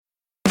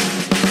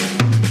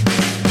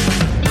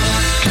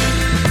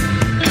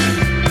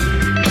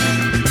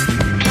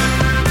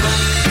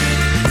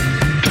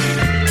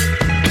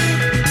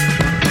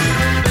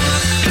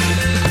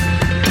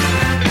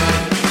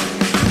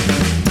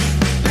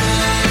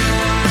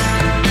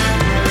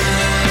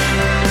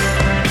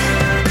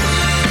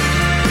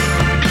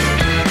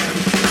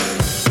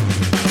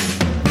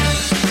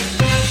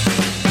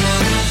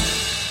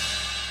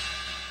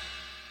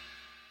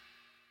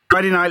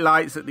Friday Night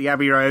Lights at the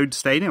Abbey Road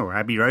Stadium,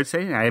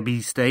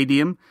 Abbey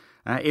Stadium.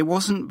 It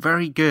wasn't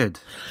very good.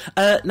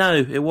 No,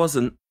 it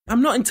wasn't.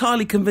 I'm not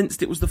entirely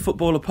convinced it was the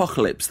football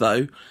apocalypse,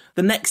 though.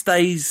 The next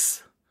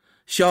day's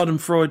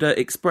Schadenfreude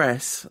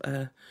Express.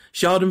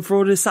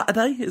 Schadenfreude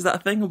Saturday? Is that a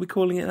thing? Are we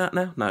calling it that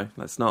now? No,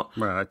 that's not.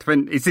 Well,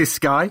 is this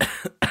Sky?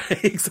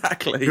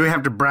 Exactly. Do we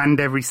have to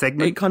brand every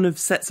segment? It kind of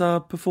sets our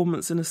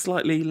performance in a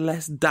slightly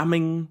less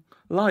damning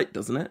light,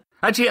 doesn't it?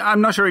 Actually, I'm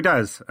not sure it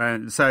does.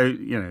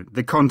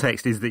 The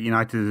context is that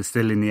United are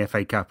still in the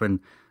FA Cup and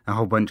a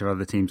whole bunch of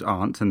other teams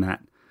aren't, and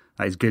that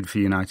is good for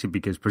United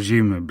because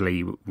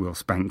presumably we'll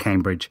spank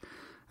Cambridge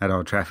at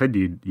Old Trafford.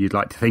 You'd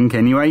like to think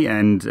anyway,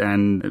 and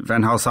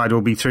Van Gaal's side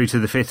will be through to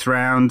the fifth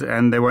round,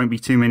 and there won't be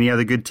too many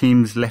other good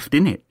teams left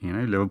in it.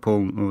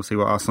 Liverpool, we'll see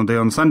what Arsenal do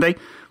on Sunday,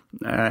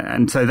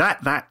 and so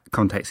that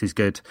context is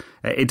good.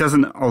 It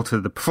doesn't alter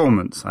the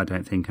performance, I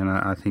don't think, and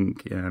I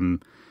think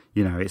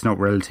it's not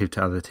relative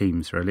to other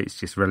teams really. It's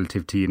just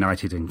relative to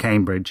United and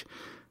Cambridge.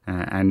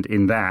 And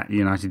in that,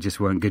 United just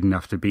weren't good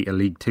enough to beat a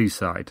League Two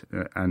side,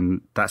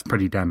 and that's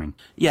pretty damning.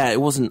 Yeah, it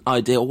wasn't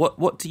ideal.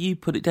 What do you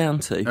put it down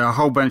to? A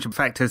whole bunch of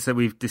factors that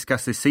we've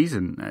discussed this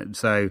season.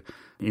 So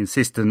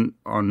insistent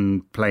on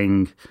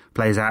playing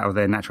players out of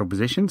their natural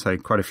position, so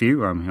quite a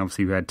few.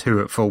 Obviously, we had two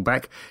at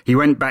full-back. He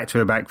went back to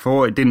a back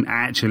four. It didn't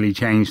actually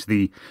change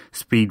the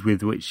speed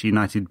with which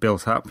United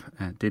built up,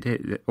 did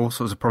it? All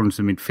sorts of problems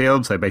in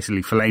midfield. So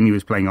basically, Fellaini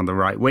was playing on the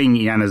right wing.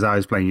 Januzaj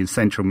was playing in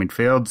central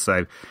midfield.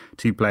 So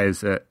two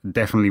players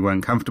definitely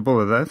weren't comfortable.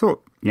 Although I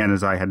thought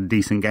Januzaj had a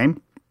decent game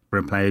for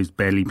a player who's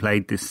barely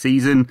played this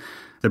season.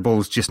 The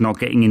ball's just not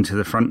getting into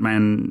the front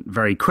man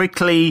very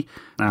quickly.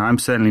 I'm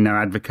certainly no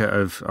advocate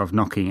of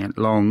knocking it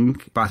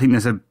long, but I think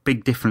there's a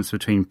big difference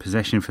between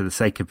possession for the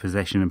sake of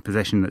possession and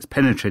possession that's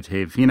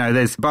penetrative.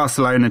 There's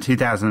Barcelona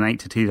 2008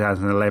 to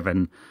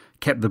 2011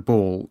 kept the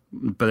ball,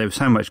 but there was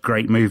so much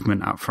great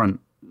movement up front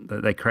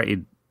that they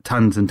created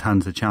tons and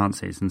tons of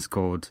chances and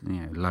scored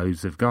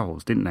loads of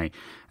goals, didn't they?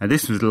 And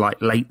this was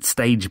like late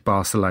stage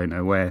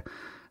Barcelona where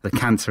the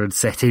cancer had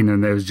set in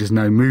and there was just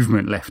no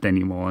movement left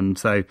anymore. And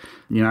so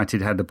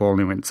United had the ball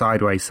and it went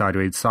sideways,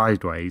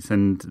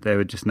 and there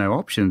were just no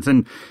options.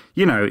 And,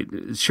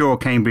 sure,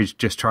 Cambridge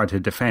just tried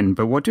to defend,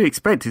 but what do you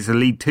expect? It's a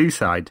League Two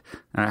side.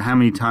 How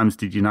many times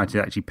did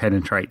United actually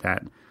penetrate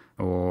that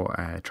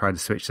or try to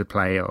switch the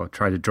play or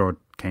try to draw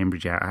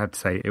Cambridge out? I have to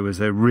say it was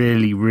a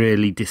really,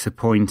 really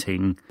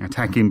disappointing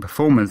attacking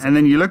performance. And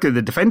then you look at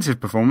the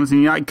defensive performance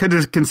and United could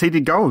have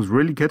conceded goals,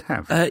 really could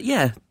have.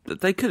 Yeah,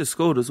 they could have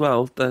scored as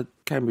well. The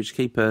Cambridge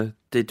keeper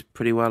did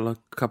pretty well a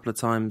couple of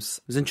times.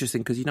 It was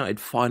interesting because United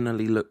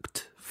finally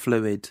looked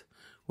fluid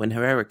when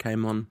Herrera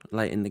came on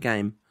late in the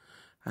game,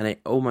 and it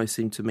almost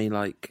seemed to me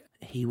like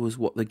he was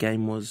what the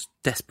game was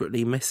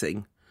desperately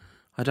missing.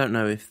 I don't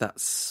know if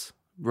that's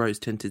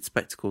rose-tinted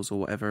spectacles or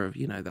whatever, of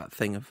that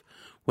thing of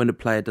when a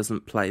player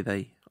doesn't play,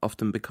 they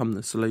often become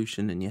the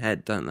solution in your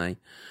head, don't they?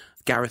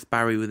 Gareth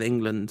Barry with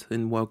England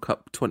in World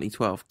Cup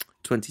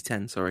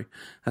 2010,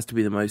 has to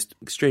be the most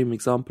extreme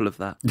example of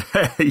that.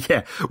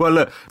 Yeah, well,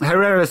 look,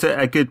 Herrera's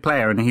a good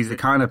player, and he's the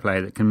kind of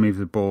player that can move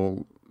the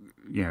ball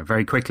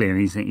very quickly, and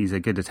he's a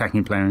good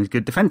attacking player and he's a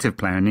good defensive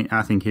player, and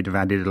I think he'd have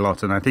added a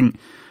lot. And I think,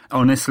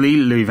 honestly,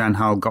 Louis van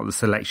Gaal got the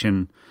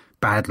selection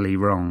badly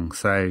wrong.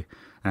 So,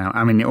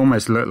 it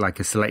almost looked like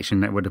a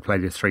selection that would have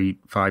played a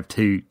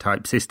 3-5-2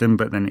 type system,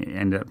 but then it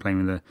ended up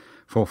playing with a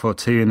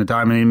 4-4-2 and a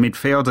diamond in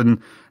midfield,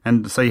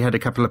 and so you had a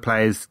couple of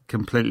players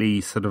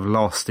completely sort of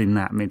lost in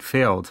that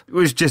midfield. It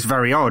was just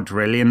very odd,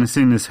 really, and as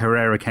soon as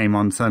Herrera came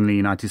on, suddenly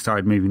United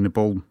started moving the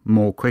ball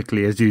more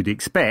quickly, as you'd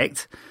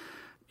expect.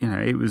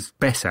 It was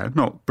better,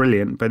 not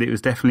brilliant, but it was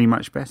definitely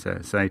much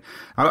better. So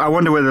I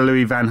wonder whether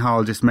Louis van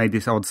Gaal just made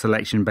this odd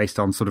selection based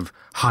on sort of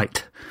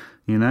height,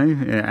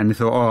 and they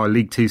thought,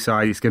 League Two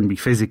side, it's going to be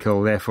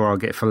physical, therefore I'll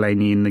get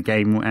Fellaini in the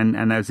game,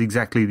 and that was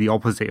exactly the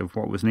opposite of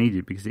what was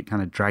needed because it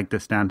kind of dragged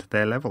us down to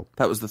their level.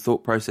 That was the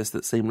thought process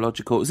that seemed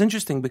logical. It was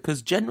interesting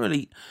because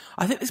generally,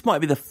 I think this might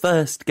be the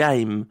first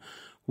game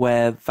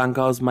where Van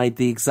Gaal's made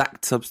the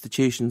exact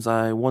substitutions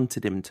I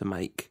wanted him to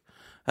make.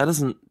 That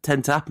doesn't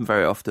tend to happen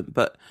very often,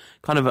 but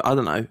kind of, I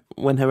don't know,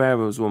 when Herrera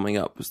was warming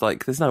up, it was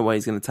like, there's no way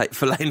he's going to take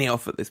Fellaini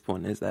off at this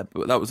point, is there?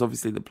 But that was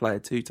obviously the player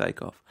to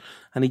take off.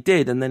 And he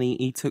did, and then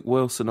he took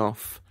Wilson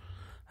off.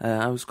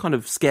 I was kind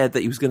of scared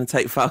that he was going to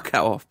take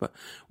Falcao off, but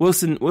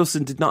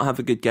Wilson did not have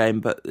a good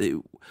game, but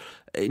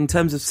in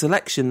terms of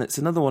selection, that's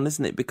another one,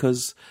 isn't it?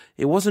 Because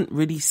it wasn't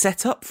really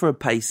set up for a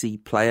pacey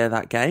player,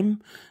 that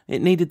game.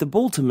 It needed the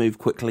ball to move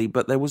quickly,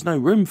 but there was no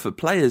room for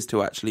players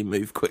to actually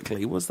move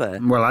quickly, was there?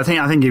 Well, I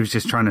think he was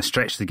just trying to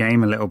stretch the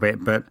game a little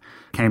bit, but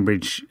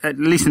Cambridge, at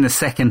least in the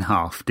second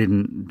half,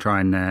 didn't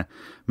try and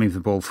move the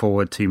ball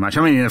forward too much.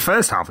 In the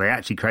first half, they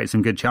actually created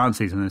some good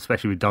chances, and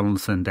especially with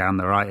Donaldson down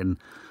the right, and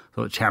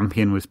thought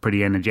Champion was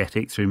pretty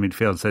energetic through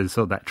midfield, so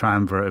sort of that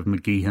triumvirate of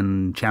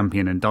McGeehan,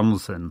 Champion and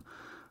Donaldson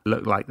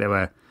looked like they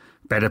were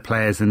better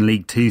players than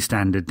League Two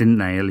standard, didn't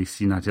they? At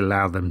least United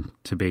allowed them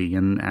to be,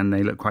 and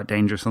they looked quite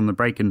dangerous on the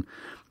break. And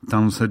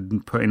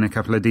Donaldson put in a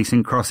couple of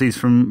decent crosses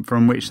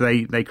from which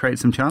they create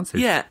some chances.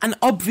 Yeah, and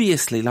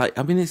obviously,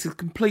 it's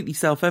completely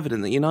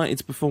self-evident that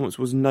United's performance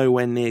was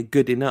nowhere near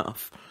good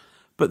enough.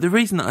 But the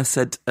reason that I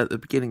said at the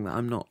beginning that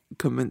I'm not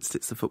convinced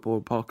it's the football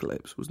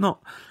apocalypse was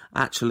not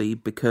actually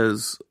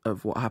because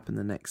of what happened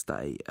the next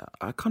day.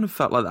 I kind of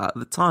felt like that at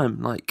the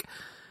time. Like,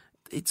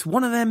 it's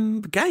one of them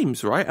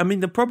games, right? I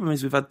mean, the problem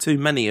is we've had too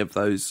many of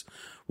those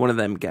one of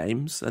them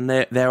games, and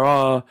there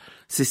are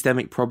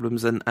systemic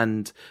problems,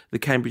 and the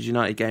Cambridge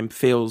United game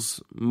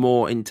feels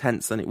more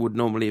intense than it would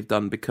normally have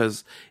done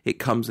because it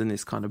comes in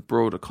this kind of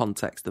broader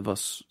context of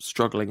us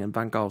struggling and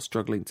Van Gaal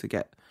struggling to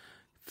get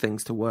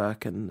things to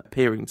work and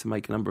appearing to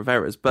make a number of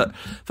errors. But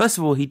first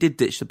of all, he did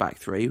ditch the back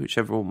three, which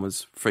everyone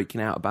was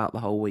freaking out about the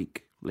whole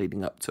week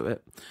leading up to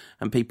it,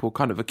 and people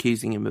kind of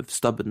accusing him of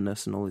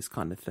stubbornness and all this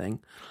kind of thing.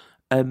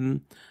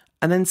 And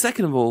then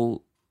second of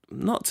all,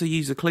 not to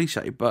use a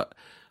cliche, but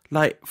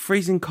like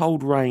freezing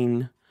cold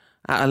rain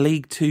at a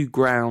League Two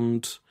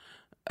ground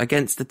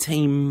against a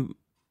team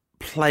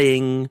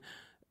playing,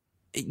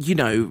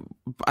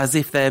 as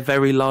if their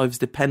very lives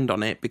depend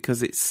on it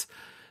because it's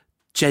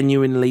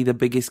genuinely the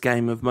biggest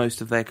game of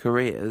most of their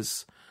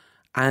careers,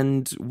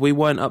 and we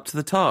weren't up to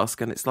the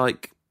task. And it's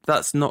like,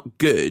 that's not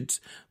good,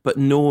 but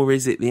nor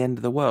is it the end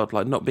of the world.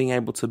 Like, not being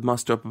able to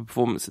muster up a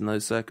performance in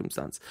those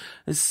circumstances.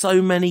 There's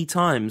so many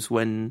times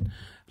when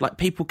like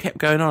people kept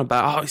going on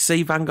about,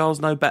 see, Van Gaal's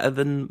no better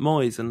than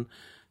Moyes, and I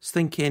was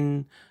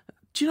thinking,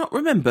 do you not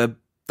remember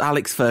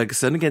Alex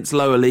Ferguson against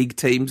lower league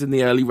teams in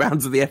the early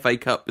rounds of the FA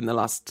Cup in the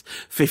last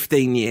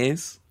 15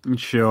 years?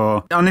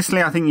 Sure.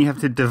 Honestly, I think you have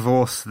to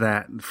divorce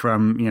that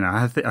from,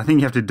 I think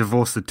you have to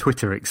divorce the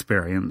Twitter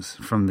experience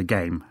from the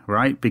game,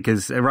 right?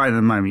 Because right at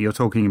the moment, you're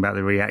talking about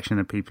the reaction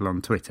of people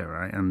on Twitter,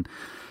 right? And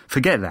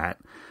forget that.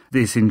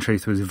 This, in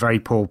truth, was a very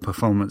poor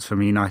performance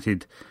from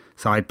United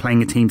side,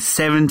 playing a team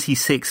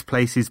 76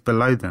 places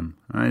below them.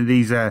 Right?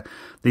 These are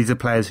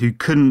players who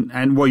couldn't,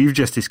 and what you've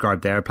just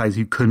described there are players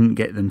who couldn't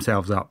get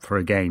themselves up for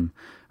a game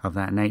of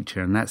that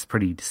nature, and that's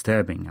pretty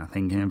disturbing, I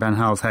think. Van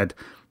Gaal's had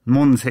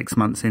more than 6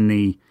 months in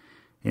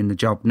the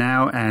job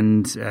now,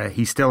 and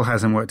he still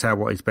hasn't worked out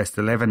what his best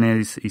 11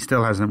 is. He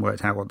still hasn't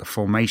worked out what the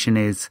formation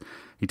is.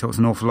 He talks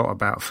an awful lot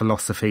about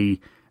philosophy.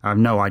 I have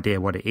no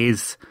idea what it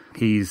is.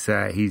 He's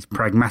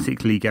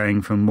pragmatically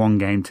going from one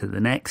game to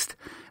the next.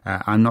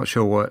 I'm not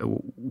sure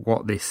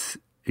what this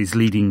is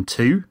leading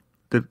to.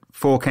 The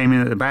 4 came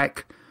in at the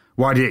back.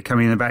 Why did it come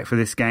in the back for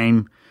this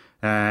game?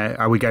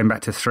 Are we going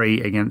back to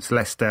 3 against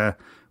Leicester?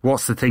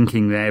 What's the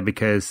thinking there?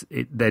 Because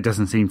there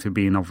doesn't seem to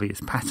be an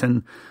obvious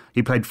pattern.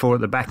 He played 4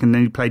 at the back, and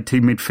then he played 2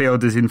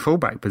 midfielders in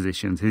fullback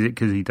positions. Is it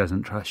because he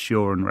doesn't trust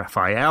Shaw and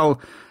Raphael?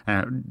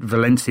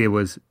 Valencia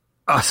was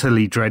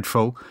utterly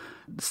dreadful.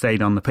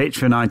 Stayed on the pitch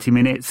for 90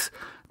 minutes.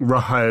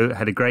 Rojo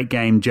had a great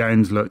game.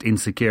 Jones looked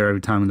insecure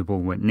every time the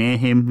ball went near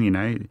him.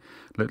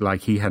 Looked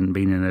like he hadn't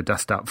been in a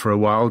dust-up for a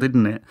while,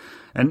 didn't it?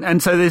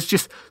 And so there's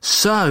just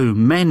so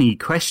many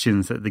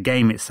questions that the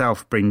game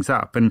itself brings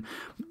up. And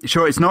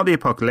sure, it's not the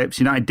apocalypse.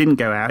 United didn't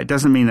go out. It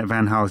doesn't mean that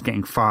Van Gaal's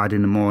getting fired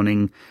in the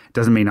morning. It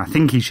doesn't mean I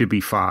think he should be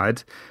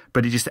fired.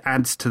 But it just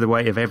adds to the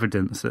weight of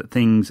evidence that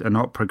things are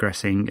not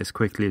progressing as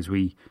quickly as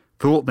we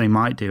thought they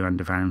might do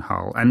under Van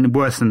Gaal. And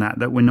worse than that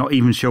we're not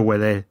even sure where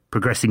they're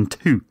progressing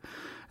to.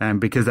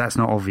 Because that's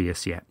not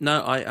obvious yet.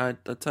 No, I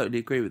totally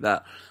agree with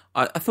that.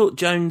 I thought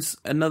Jones,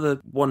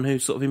 another one who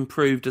sort of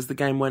improved as the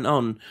game went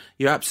on.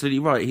 You're absolutely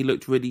right. He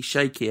looked really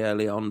shaky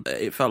early on.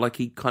 It felt like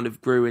he kind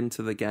of grew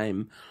into the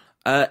game.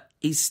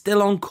 He's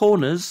still on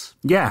corners.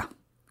 Yeah.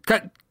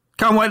 Can't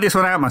work this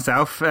one out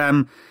myself.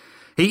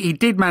 He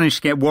did manage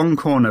to get one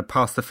corner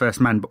past the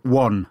first man, but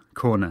one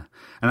corner.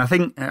 And I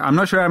think, I'm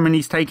not sure how many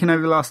he's taken over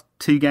the last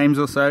 2 games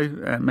or so,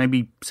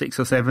 maybe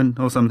 6 or 7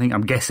 or something,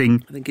 I'm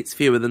guessing. I think it's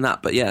fewer than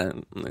that, but yeah.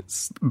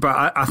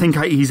 But I think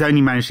he's only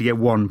managed to get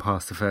one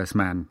past the first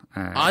man,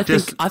 I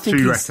think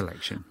through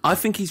recollection. I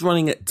think he's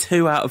running at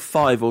 2 out of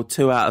 5 or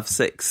 2 out of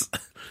 6.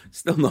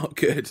 Still not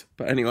good,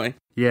 but anyway.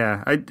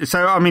 Yeah, it's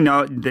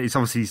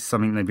obviously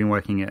something they've been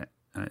working at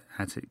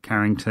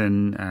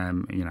Carrington.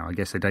 I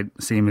guess they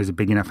don't see him as a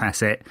big enough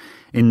asset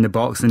in the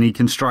box, and he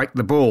can strike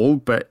the ball,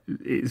 but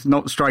it's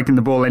not striking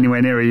the ball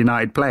anywhere near a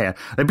United player.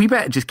 They'd be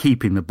better just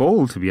keeping the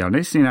ball, to be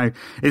honest.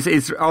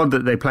 It's odd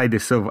that they play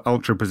this sort of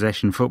ultra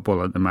possession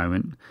football at the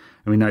moment,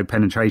 and we know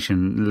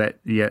penetration,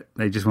 yet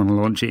they just want to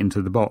launch it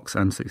into the box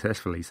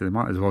unsuccessfully, so they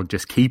might as well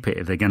just keep it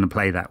if they're going to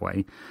play that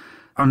way.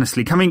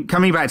 Honestly, coming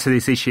back to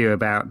this issue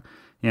about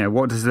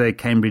what does the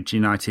Cambridge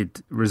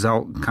United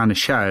result kind of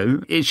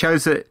show? It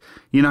shows that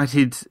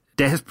United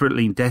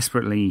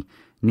desperately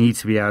need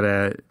to be able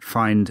to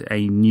find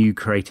a new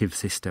creative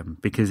system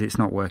because it's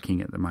not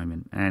working at the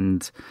moment.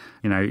 And,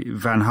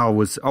 Van Gaal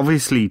was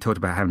obviously talked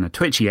about having a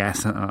twitchy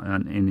ass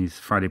in his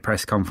Friday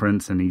press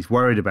conference, and he's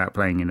worried about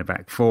playing in the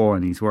back 4,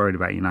 and he's worried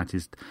about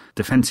United's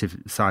defensive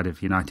side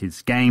of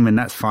United's game, and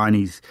that's fine.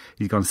 He's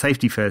gone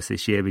safety first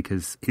this year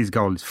because his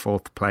goal is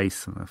 4th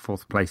place.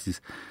 4th place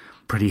is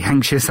pretty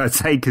anxious, I'd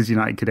say, because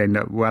United could end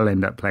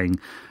up playing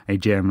a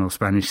German or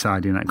Spanish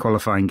side in that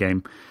qualifying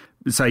game.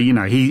 So,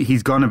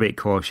 he's gone a bit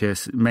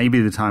cautious. Maybe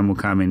the time will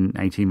come in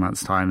 18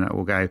 months' time that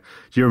will go,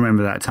 do you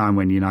remember that time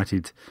when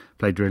United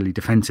played really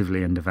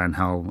defensively under Van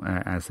Gaal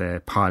as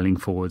they're piling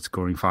forward,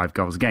 scoring 5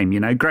 goals a game?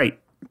 Great,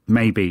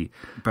 maybe.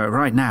 But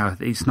right now,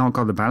 it's not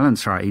got the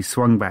balance right. He's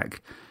swung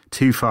back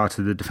too far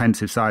to the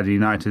defensive side of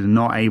United and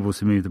not able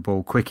to move the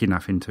ball quick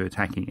enough into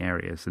attacking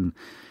areas. And,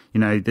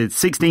 the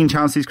 16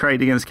 chances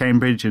created against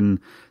Cambridge and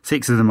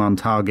 6 of them on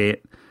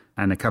target,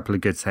 and a couple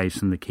of good saves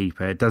from the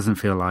keeper. It doesn't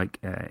feel like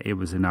it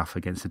was enough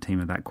against a team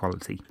of that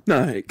quality.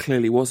 No, it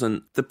clearly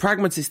wasn't. The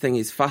pragmatist thing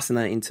is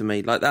fascinating to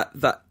me. Like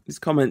that his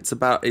comments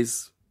about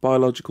his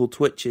biological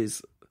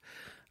twitches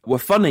were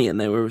funny,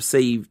 and they were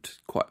received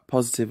quite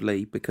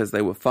positively because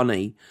they were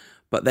funny,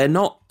 but they're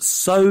not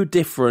so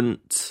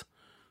different.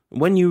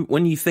 When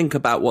you think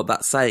about what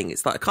that's saying,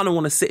 it's like I kind of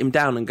want to sit him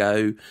down and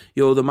go,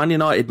 you're the Man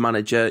United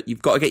manager,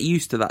 you've got to get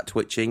used to that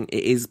twitching.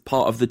 It is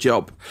part of the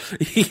job.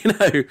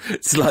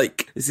 It's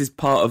like this is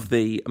part of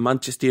the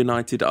Manchester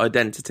United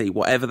identity.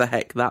 Whatever the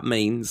heck that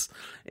means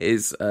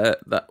is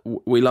that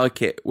we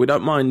like it. We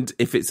don't mind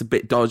if it's a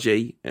bit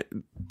dodgy.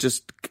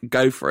 Just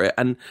go for it.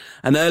 And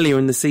earlier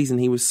in the season,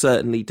 he was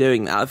certainly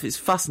doing that. It's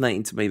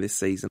fascinating to me this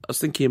season. I was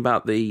thinking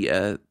about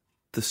the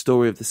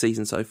story of the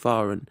season so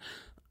far and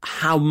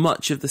how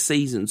much of the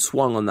season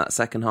swung on that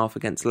second half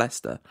against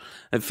Leicester.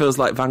 It feels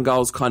like Van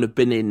Gaal's kind of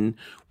been in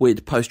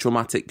with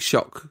post-traumatic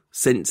shock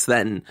since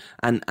then,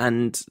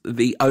 and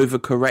the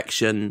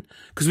overcorrection,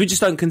 because we just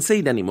don't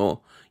concede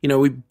anymore.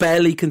 We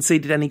barely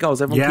conceded any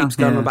goals. Everyone keeps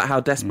going on about how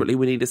desperately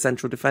we need a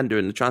central defender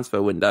in the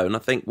transfer window, and I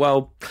think,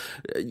 well,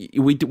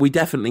 we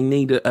definitely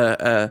need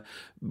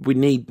we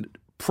need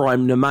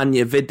prime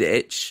Nemanja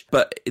Vidic,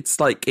 but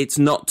it's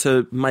not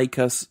to make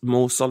us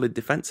more solid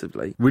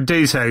defensively. We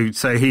do so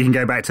he can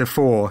go back to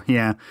 4,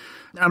 yeah.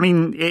 I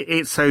mean,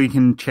 it's so he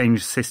can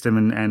change the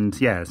system and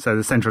so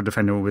the central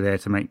defender will be there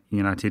to make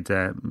United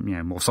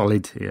more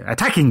solid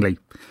attackingly.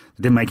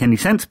 It didn't make any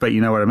sense, but you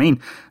know what I mean.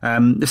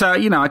 So,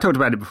 I talked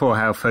about it before,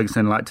 how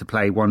Ferguson liked to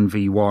play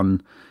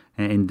 1v1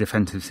 in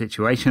defensive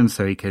situations,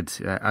 so he could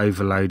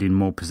overload in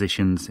more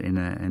positions in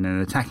an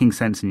attacking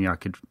sense, and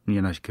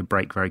could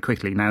break very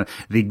quickly. Now,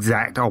 the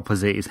exact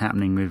opposite is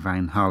happening with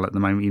Van Gaal at the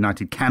moment.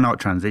 United cannot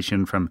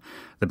transition from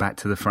the back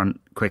to the front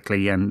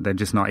quickly, and they're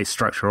just not. It's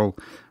structural,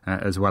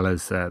 as well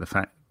as the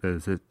fact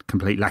there's a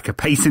complete lack of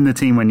pace in the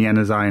team when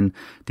Januzaj and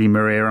Di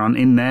Maria aren't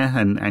in there,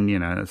 and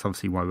that's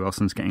obviously why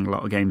Wilson's getting a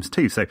lot of games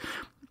too. So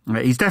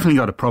he's definitely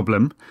got a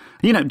problem.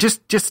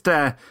 Just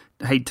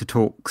hate to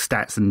talk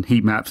stats and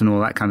heat maps and all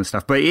that kind of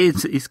stuff, but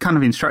it's kind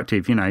of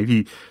instructive. If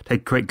you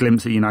take a quick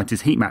glimpse at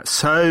United's heat map,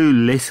 so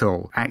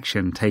little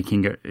action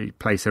taking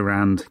place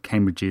around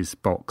Cambridge's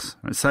box.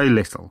 So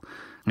little.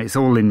 It's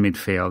all in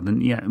midfield,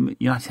 and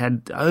United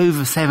had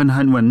over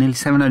 700, nearly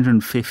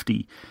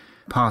 750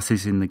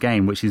 passes in the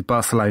game, which is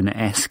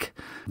Barcelona-esque.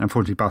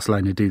 Unfortunately,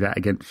 Barcelona do that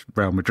against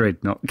Real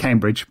Madrid, not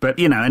Cambridge. But,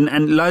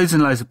 and loads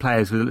of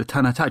players with a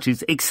ton of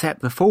touches,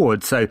 except the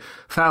forwards. So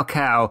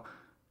Falcao,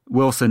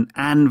 Wilson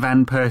and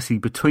Van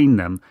Persie between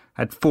them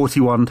had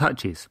 41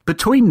 touches.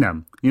 Between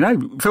them.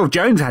 Phil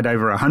Jones had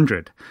over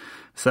 100.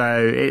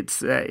 So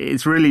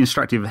it's really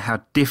instructive of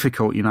how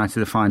difficult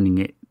United are finding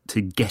it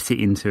to get it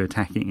into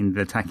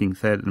the attacking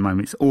third at the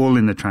moment. It's all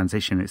in the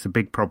transition. It's a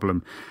big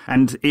problem.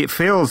 And it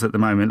feels at the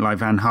moment like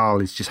Van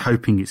Gaal is just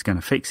hoping it's going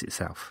to fix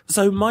itself.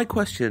 So my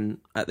question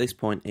at this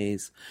point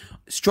is,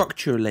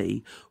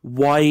 structurally,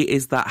 why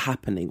is that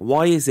happening?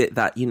 Why is it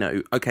that,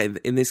 okay,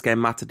 in this game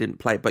Mata didn't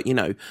play, but,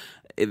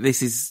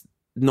 this is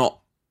not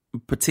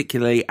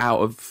particularly out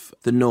of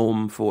the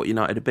norm for what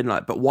United have been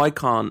like. But why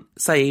can't,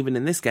 say even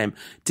in this game,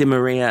 Di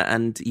Maria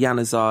and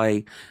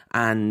Januzaj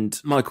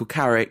and Michael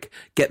Carrick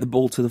get the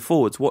ball to the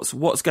forwards?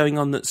 What's going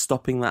on that's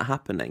stopping that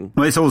happening?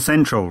 Well, it's all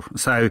central.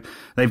 So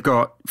they've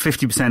got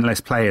 50% less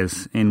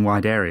players in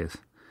wide areas.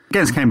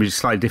 Against Cambridge, it's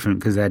slightly different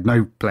because they had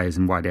no players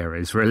in wide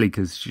areas, really,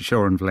 because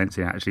Shaw and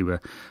Valencia actually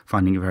were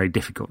finding it very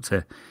difficult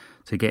to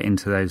get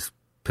into those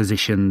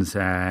positions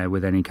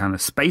with any kind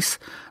of space.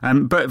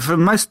 But for the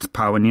most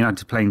part, when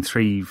United are playing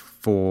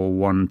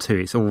 3-4-1-2,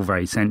 it's all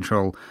very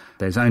central.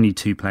 There's only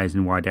 2 players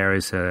in wide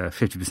areas, so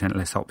 50%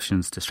 less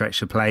options to stretch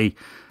the play,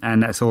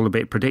 and that's all a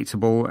bit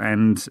predictable.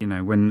 And,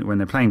 when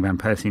they're playing Van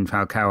Persie and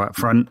Falcao up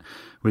front,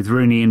 with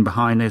Rooney in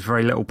behind, there's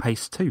very little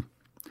pace too.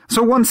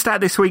 So one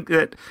stat this week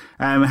that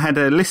had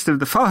a list of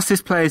the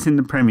fastest players in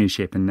the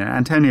Premiership, and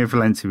Antonio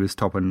Valencia was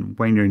top and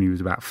Wayne Rooney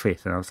was about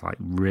 5th, and I was like,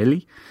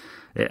 really?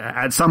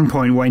 At some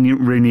point, Wayne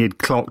Rooney had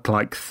clocked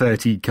like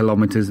 30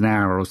 kilometres an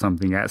hour or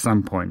something at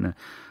some point.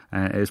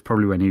 It was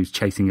probably when he was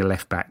chasing a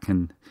left-back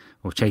and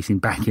or chasing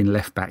back in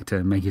left back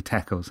to make a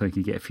tackle so he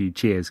could get a few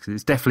cheers, because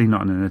it's definitely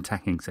not in an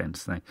attacking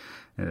sense. So,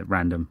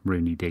 random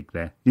Rooney dig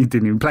there. He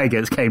didn't even play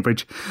against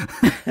Cambridge.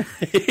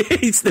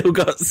 He's still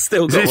got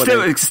still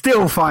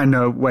find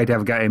a way to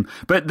have a go at him.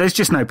 But there's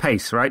just no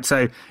pace, right?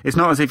 So it's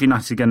not as if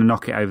United are going to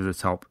knock it over the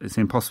top. It's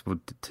impossible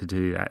to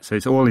do that. So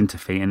it's all into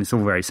feet and it's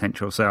all very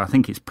central. So I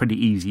think it's pretty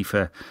easy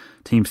for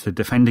teams to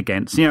defend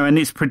against. And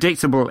it's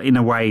predictable in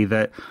a way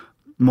that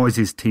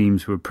Moyes'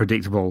 teams were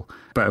predictable,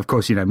 but of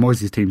course,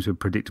 Moyes' teams were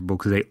predictable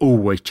because they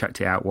always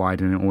chucked it out wide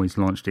and it always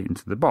launched it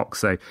into the box.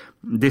 So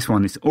this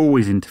one is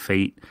always into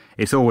feet,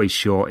 it's always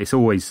short, it's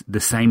always the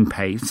same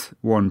pace,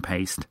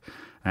 one-paced,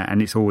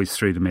 and it's always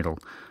through the middle.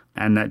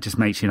 And that just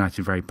makes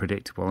United very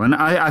predictable. And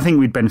I think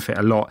we'd benefit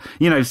a lot.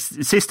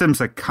 Systems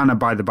are kind of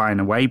by the by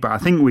in a way, but I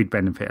think we'd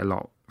benefit a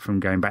lot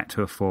from going back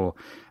to a 4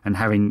 and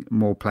having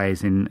more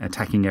players in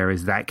attacking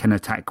areas that can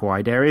attack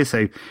wide areas.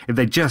 So if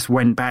they just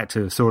went back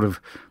to a sort of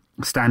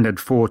standard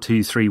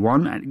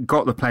 4-2-3-1 and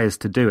got the players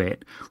to do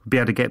it, we'd be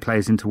able to get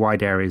players into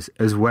wide areas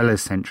as well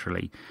as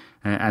centrally.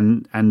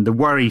 And the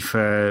worry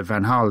for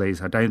Van Gaal is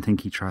I don't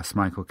think he trusts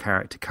Michael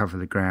Carrick to cover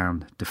the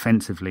ground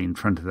defensively in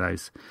front of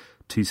those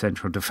two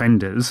central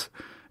defenders.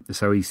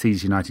 So he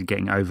sees United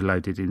getting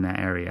overloaded in that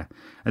area.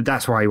 And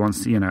that's why he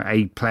wants,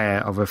 a player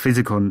of a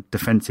physical and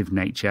defensive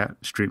nature,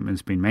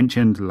 Strootman's been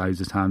mentioned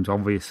loads of times,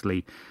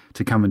 obviously,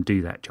 to come and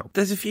do that job.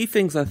 There's a few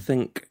things I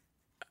think.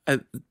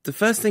 The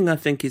first thing I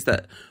think is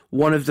that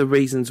one of the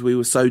reasons we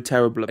were so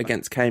terrible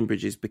against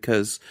Cambridge is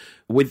because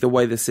with the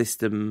way the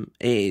system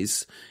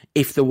is,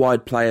 if the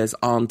wide players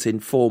aren't in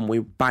form,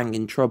 we're bang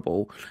in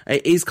trouble.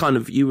 It is kind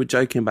of, you were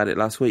joking about it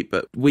last week,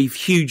 but we've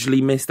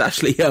hugely missed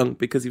Ashley Young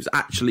because he was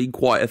actually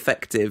quite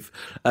effective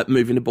at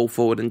moving the ball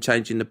forward and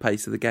changing the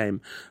pace of the game.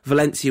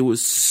 Valencia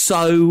was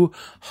so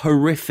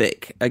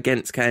horrific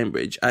against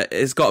Cambridge.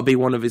 It's got to be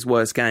one of his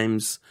worst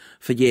games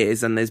for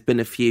years, and there's been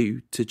a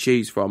few to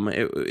choose from.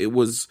 It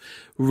was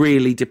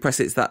really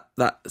depressing. It's that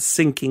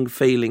sinking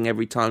feeling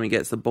every time he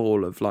gets the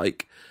ball of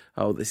like,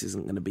 oh, this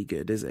isn't going to be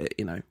good, is it?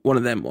 One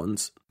of them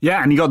ones.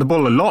 Yeah, and he got the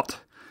ball a lot.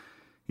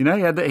 He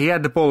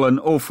had the ball an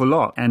awful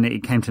lot, and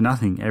it came to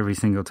nothing every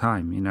single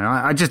time.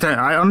 I just don't.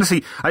 I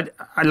honestly, I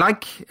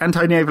like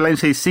Antonio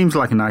Valencia. He seems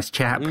like a nice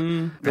chap,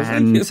 and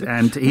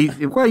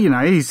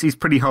he's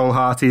pretty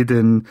wholehearted,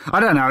 and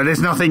I don't know.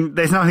 There's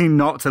nothing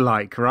not to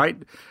like, right?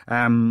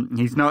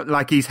 He's not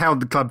like he's held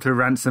the club to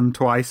ransom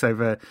twice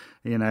over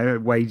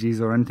wages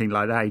or anything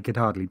like that. He could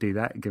hardly do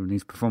that given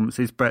his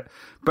performances. But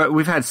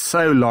we've had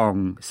so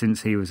long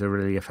since he was a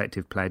really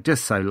effective player,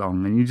 just so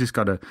long, and you just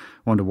got to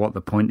wonder what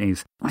the point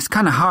is. It's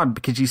kind of hard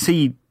because you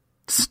see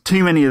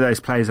too many of those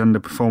players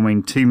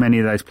underperforming, too many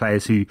of those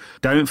players who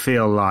don't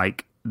feel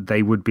like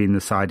they would be in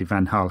the side if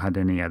Van Gaal had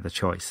any other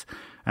choice.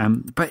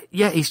 But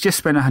yeah, he's just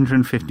spent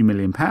 £150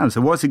 million. So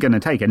what's it going to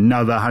take?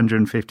 Another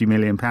 £150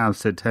 million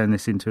to turn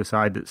this into a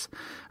side that's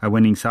a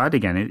winning side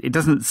again? It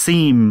doesn't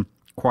seem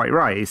quite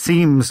right. It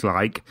seems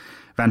like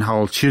Van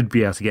Gaal should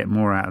be able to get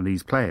more out of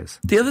these players.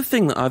 The other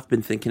thing that I've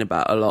been thinking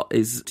about a lot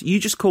is you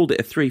just called it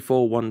a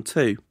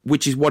 3-4-1-2,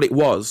 which is what it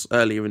was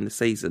earlier in the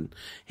season.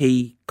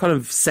 He kind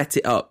of set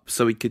it up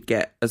so he could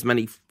get as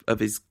many of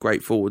his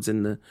great forwards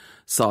in the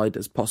side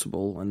as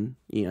possible, and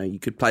you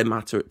could play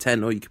Mata at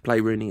 10 or you could play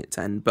Rooney at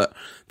 10, but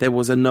there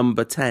was a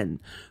number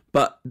 10.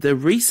 But the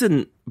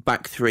recent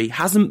back three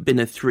hasn't been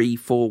a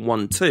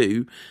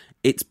 3-4-1-2,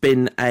 it's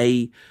been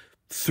a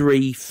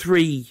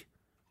 3-3.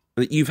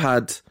 That you've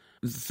had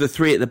the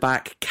three at the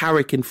back,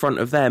 Carrick in front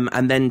of them,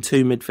 and then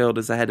two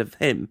midfielders ahead of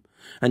him,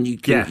 and you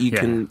can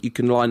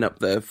line up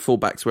the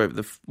fullbacks wherever,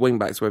 the wing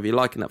backs wherever you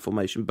like in that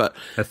formation. But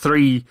a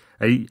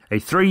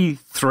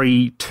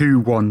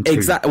 3-3-2-1-2.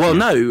 Exactly. Well,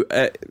 no,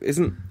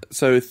 isn't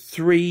so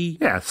 3.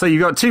 Yeah. So you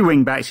got two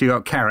wing backs. You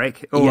got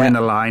Carrick all in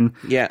a line.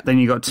 Yeah. Then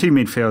you got two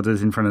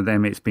midfielders in front of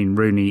them. It's been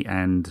Rooney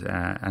and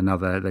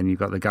another. Then you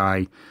got the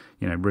guy,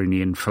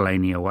 Rooney and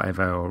Fellaini or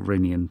whatever, or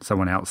Rooney and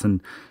someone else,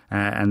 and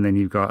then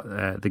you've got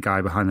the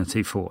guy behind the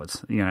two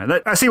forwards.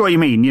 I see what you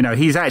mean.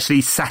 He's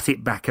actually sat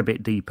it back a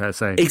bit deeper.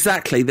 So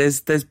exactly,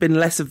 there's been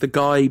less of the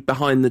guy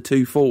behind the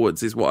two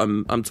forwards, is what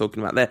I'm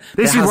talking about.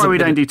 This is why we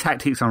don't do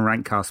tactics on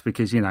Rankcast,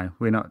 because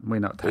we're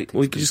not tactics.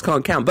 We just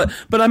can't count.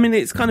 But I mean,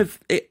 it's kind of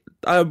it.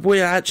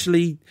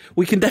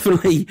 We can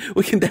definitely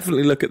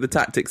look at the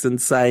tactics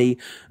and say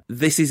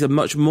this is a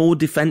much more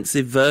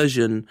defensive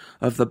version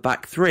of the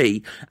back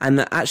three, and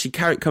that actually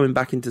Carrick coming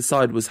back into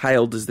side was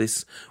hailed as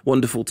this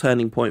wonderful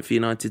turning point for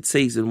United's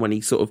season when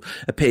he sort of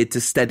appeared to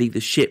steady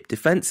the ship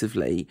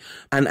defensively,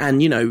 and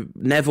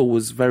Neville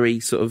was very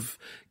sort of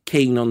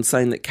keen on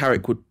saying that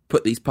Carrick would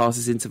put these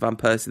passes into Van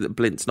Persie that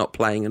Blint's not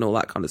playing and all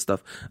that kind of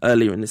stuff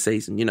earlier in the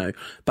season,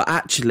 But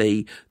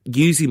actually,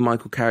 using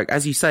Michael Carrick,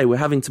 as you say, we're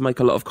having to make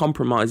a lot of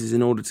compromises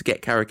in order to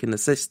get Carrick in the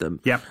system.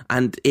 Yep.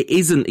 And it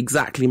isn't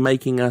exactly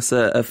making us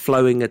a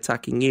flowing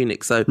attacking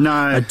unit. So no.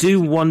 I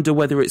do wonder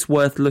whether it's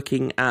worth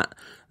looking at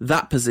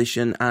that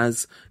position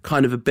as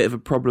kind of a bit of a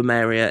problem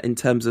area in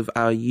terms of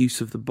our use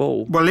of the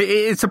ball. Well,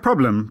 it's a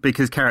problem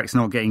because Carrick's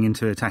not getting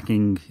into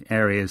attacking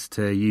areas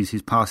to use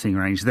his passing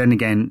range. Then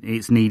again,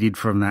 it's needed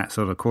from that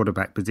sort of quarter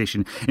quarterback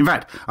position. In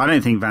fact, I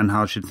don't think Van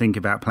Gaal should think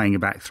about playing a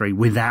back three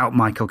without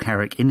Michael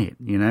Carrick in it,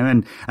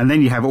 and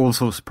then you have all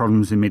sorts of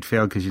problems in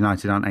midfield because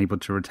United aren't able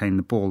to retain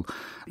the ball.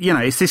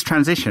 It's this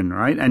transition,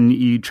 right? And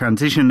you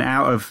transition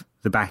out of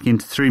the back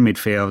into through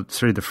midfield,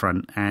 through the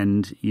front,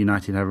 and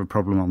United have a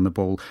problem on the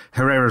ball.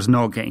 Herrera's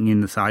not getting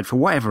in the side for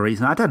whatever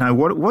reason. I don't know.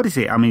 What is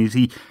it? I mean, is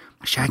he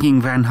shagging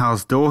Van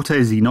Gaal's daughter?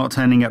 Is he not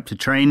turning up to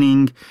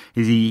training?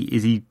 Is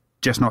he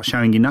just not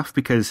showing enough?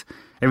 Because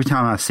every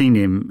time I've seen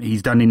him,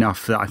 he's done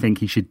enough that I think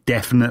he should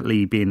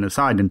definitely be in the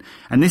side.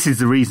 And this is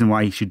the reason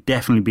why he should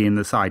definitely be in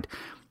the side.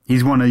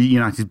 He's one of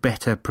United's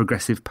better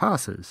progressive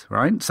passers,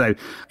 right? So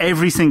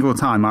every single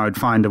time I would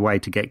find a way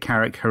to get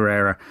Carrick,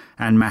 Herrera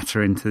and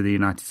Mata into the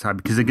United side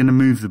because they're going to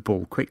move the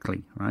ball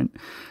quickly, right?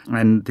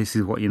 And this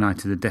is what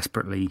United are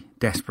desperately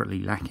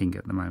lacking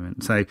at the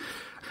moment. So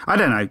I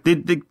don't know.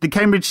 The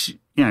Cambridge,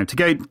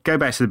 to go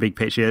back to the big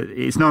picture,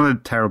 it's not a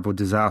terrible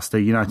disaster.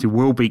 United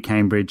will beat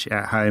Cambridge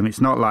at home. It's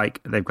not like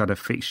they've got a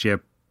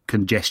fixture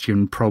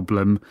congestion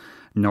problem,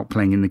 not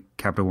playing in the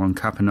Capital One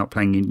Cup and not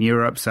playing in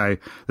Europe, so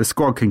the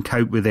squad can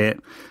cope with it.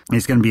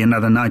 It's going to be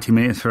another 90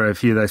 minutes for a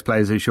few of those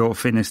players who are short of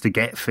fitness to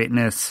get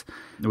fitness.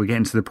 We're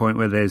getting to the point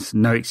where there's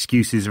no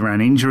excuses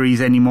around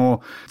injuries anymore.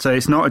 So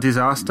it's not a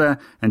disaster,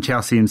 and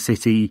Chelsea and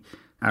City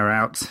are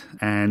out,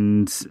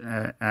 and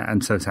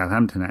so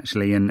Southampton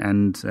actually,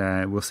 and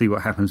we'll see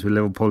what happens with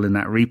Liverpool in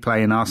that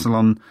replay in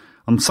Arsenal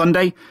on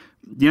Sunday.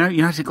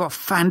 United got a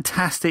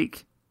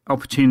fantastic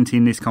opportunity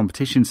in this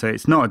competition, so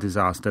it's not a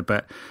disaster,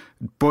 but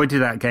boy,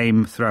 did that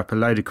game throw up a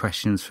load of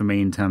questions for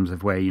me in terms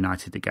of where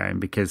United are going,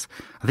 because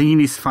I think he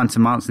needs to find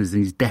some answers,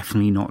 and he's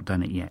definitely not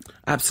done it yet.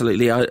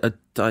 Absolutely. I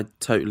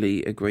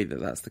totally agree that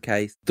that's the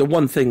case. The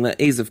one thing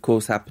that is, of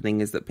course, happening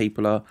is that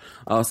people are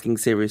asking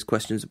serious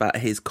questions about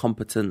his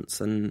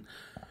competence, and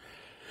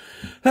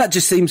that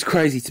just seems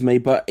crazy to me,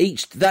 but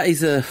that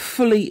is a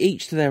fully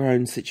each to their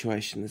own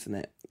situation, isn't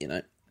it?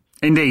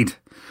 Indeed.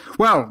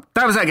 Well,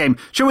 that was that game.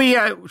 Shall we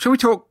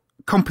talk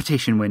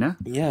competition winner?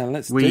 Yeah,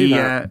 let's do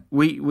that.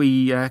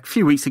 We a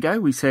few weeks ago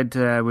we said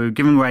we were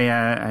giving away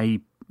a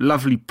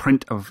lovely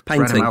print of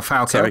Radamel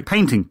Falcao. Sorry.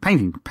 Painting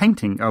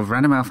of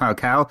Radamel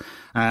Falcao.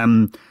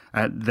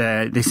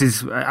 This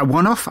is a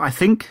one-off, I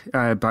think,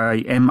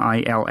 by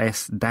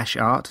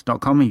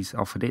mils-art.com. He's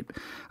offered it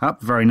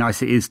up. Very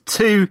nice it is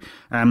too.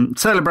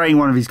 Celebrating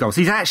one of his goals.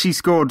 He's actually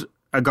scored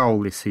a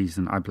goal this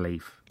season, I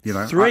believe.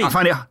 3. I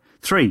find it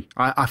 3.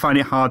 I find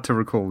it hard to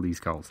recall these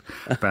goals,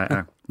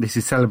 but this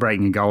is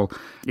celebrating a goal.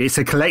 It's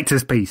a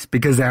collector's piece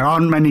because there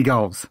aren't many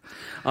goals.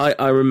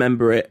 I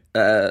remember it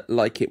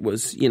like it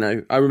was,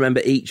 I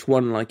remember each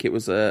one like it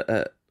was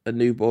a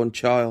newborn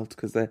child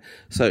because they're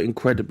so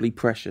incredibly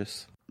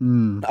precious.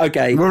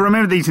 Okay. We'll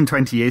remember these in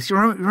 20 years. You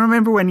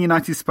remember when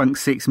United spunk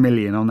 6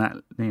 million on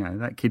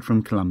that kid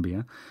from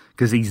Colombia?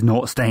 Because he's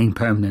not staying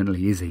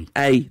permanently, is he?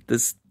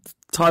 There's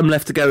time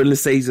left to go in the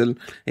season,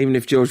 even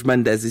if George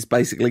Mendes is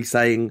basically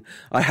saying,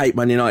 I hate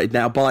Man United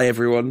now, bye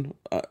everyone.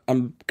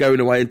 I'm going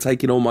away and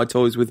taking all my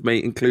toys with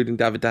me, including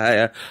David De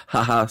Gea.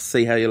 Haha,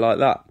 see how you like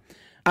that.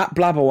 At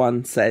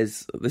Blabberone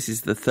says, this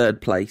is the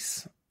third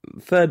place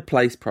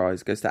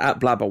prize goes to at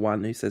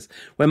Blabberone, who says,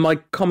 when my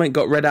comment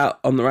got read out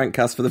on the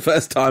Rantcast for the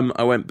first time,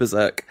 I went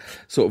berserk,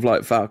 sort of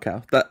like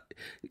Falcao. That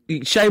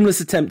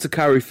shameless attempt to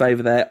curry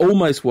favour there,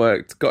 almost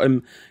worked, got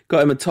him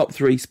a top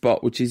 3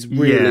 spot, which is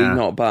really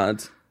not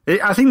bad.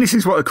 I think this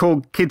is what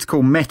kids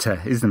call meta,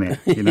 isn't it?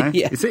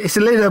 Yeah. It's a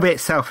little bit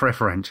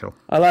self-referential.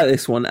 I like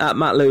this one. At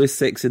Matt Lewis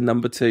 6 in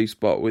number 2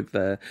 spot with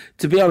to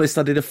be honest,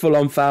 I did a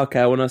full-on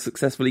Falcao when I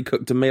successfully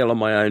cooked a meal on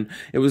my own.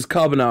 It was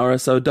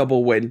carbonara, so a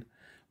double win.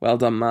 Well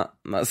done, Matt.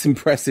 That's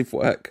impressive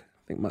work.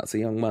 I think Matt's a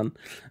young man.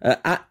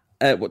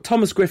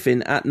 Thomas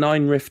Griffin at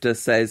 9 Rifter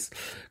says,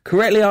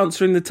 correctly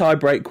answering the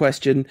tie-break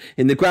question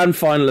in the grand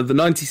final of the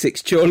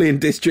 96 Chorley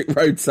District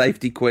Road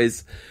Safety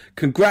Quiz.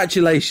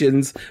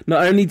 Congratulations.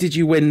 Not only did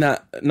you win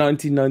that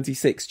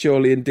 1996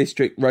 Chorley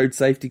District Road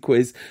Safety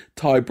Quiz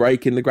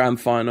tie-break in the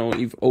grand final,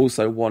 you've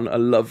also won a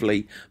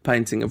lovely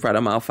painting of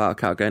Radamel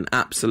Falcao going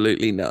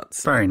absolutely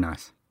nuts. Very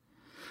nice.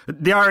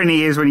 The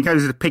irony is when he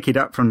goes to pick it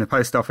up from the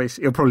post office,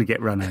 he'll probably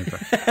get run over.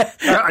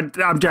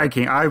 I'm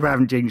joking. I hope I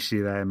haven't jinxed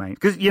you there, mate.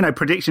 Because,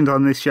 predictions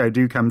on this show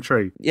do come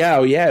true. Yeah,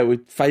 we're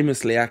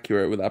famously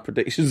accurate with our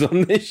predictions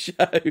on this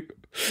show.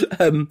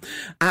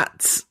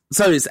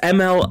 So it's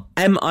mils-art.com,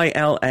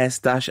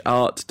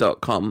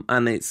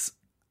 and it's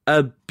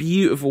a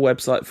beautiful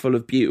website full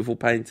of beautiful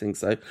paintings.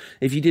 So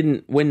if you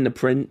didn't win the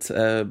print,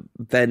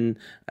 then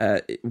well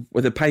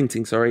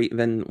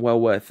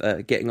worth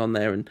getting on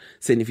there and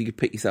seeing if you could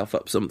pick yourself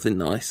up something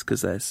nice,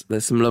 because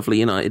there's some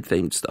lovely United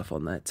themed stuff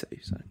on there too.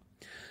 So,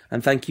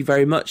 and thank you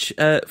very much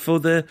for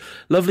the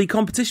lovely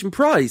competition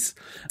prize.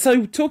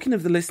 So, talking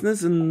of the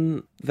listeners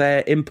and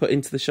their input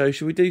into the show,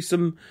 should we do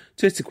some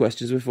Twitter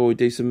questions before we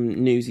do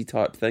some newsy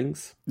type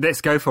things?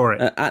 Let's go for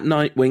it. At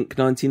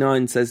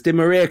Nightwink99 says, Di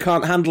Maria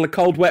can't handle a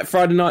cold, wet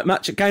Friday night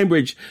match at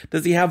Cambridge.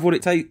 Does he have what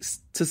it takes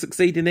to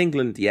succeed in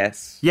England?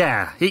 Yes.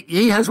 Yeah,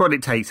 he has what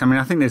it takes. I mean,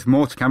 I think there's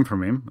more to come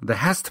from him. There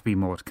has to be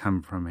more to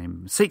come from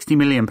him. £60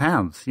 million,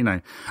 you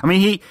know. I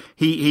mean,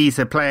 he's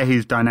a player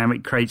who's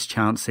dynamic, creates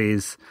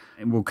chances,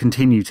 and will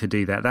continue to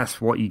do that.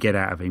 That's what you get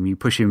out of him. You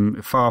push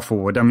him far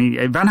forward. I mean,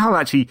 Van Gaal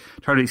actually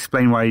tried to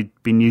explain why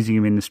he'd been using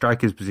him in the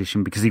striker's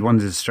position, because he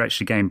wanted to stretch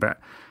the game, but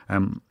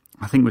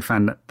I think we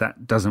found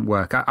that doesn't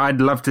work.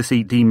 I'd love to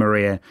see Di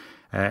Maria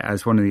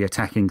as one of the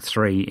attacking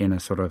three in a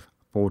sort of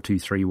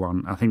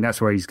 4-2-3-1. I think that's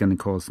where he's going to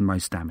cause the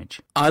most damage.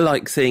 I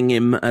like seeing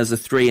him as a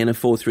 3 in a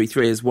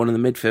 4-3-3 as one of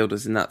the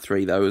midfielders in that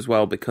 3, though, as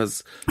well,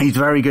 because he's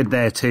very good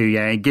there too.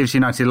 Yeah, it gives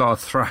United a lot of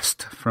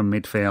thrust from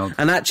midfield.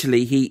 And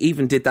actually, he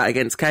even did that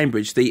against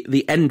Cambridge.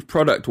 The end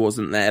product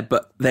wasn't there,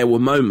 but there were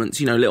moments,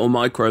 you know, little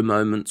micro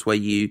moments where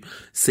you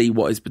see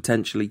what is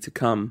potentially to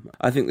come.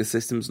 I think the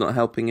system's not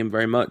helping him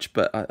very much,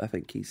 but I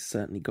think he's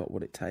certainly got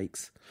what it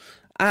takes.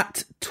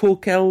 At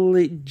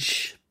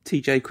Torkelage,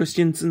 TJ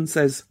Christensen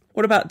says,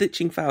 what about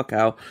ditching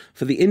Falcao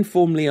for the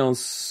informed Lyon's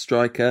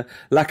striker,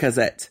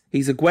 Lacazette?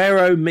 He's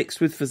Aguero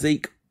mixed with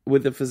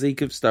the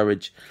physique of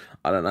Sturridge.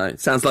 I don't know. It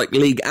sounds like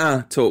Ligue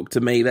 1 talk to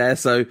me there.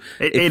 So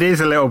it is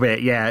a little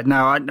bit, yeah.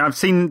 No, I've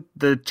seen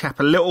the chap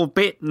a little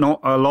bit,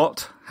 not a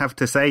lot, have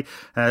to say.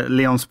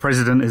 Lyon's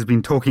president has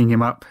been talking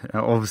him up,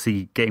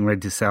 obviously getting ready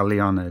to sell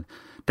Lyon.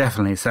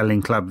 Definitely a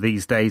selling club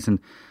these days, and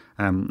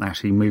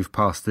actually move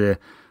past the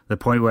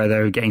point where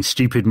they're getting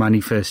stupid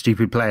money for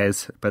stupid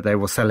players, but they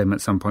will sell him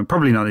at some point.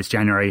 Probably not this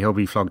January. He'll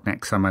be flogged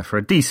next summer for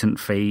a decent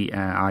fee.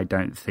 I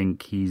don't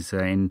think he's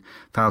in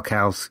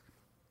Falcao's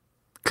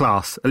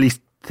class, at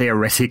least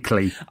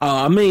theoretically.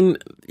 I mean,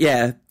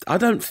 yeah,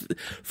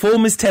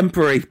 form is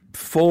temporary.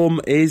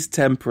 Form is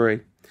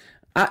temporary.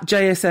 At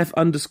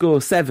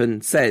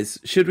JSF_7 says,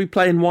 should we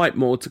play in white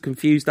more to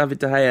confuse David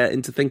De Gea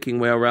into thinking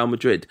we are Real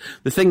Madrid?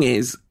 The thing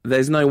is,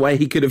 there's no way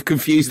he could have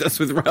confused us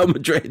with Real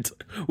Madrid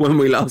when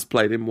we last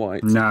played in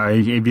white. No,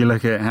 if you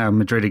look at how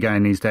Madrid are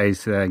going these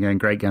days, they're going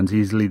great guns,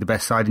 easily the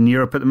best side in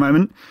Europe at the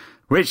moment.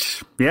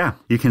 Which, yeah,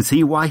 you can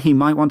see why he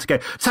might want to go.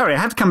 Sorry, I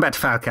had to come back to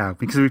Falcao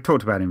because we've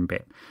talked about him a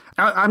bit.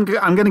 I'm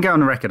going to go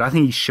on the record. I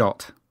think he's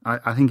shot.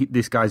 I think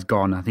this guy's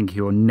gone. I think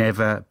he will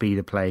never be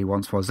the player he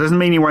once was. Doesn't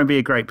mean he won't be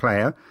a great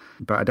player,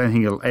 but I don't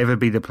think he'll ever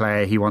be the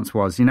player he once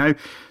was. You know,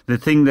 the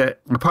thing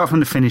that, apart from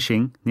the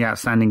finishing, the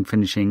outstanding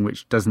finishing,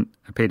 which doesn't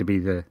appear to be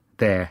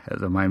there at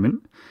the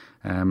moment,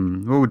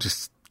 we'll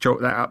just chalk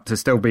that up to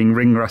still being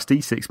ring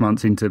rusty 6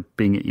 months into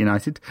being at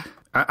United.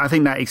 I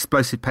think that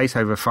explosive pace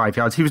over 5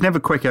 yards, he was never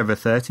quick over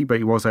 30, but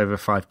he was over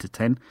 5 to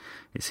 10.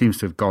 It seems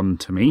to have gone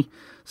to me.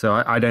 So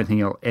I don't think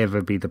he'll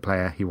ever be the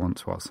player he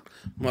once was.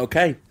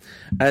 Okay.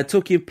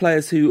 Talking of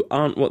players who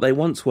aren't what they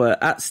once were,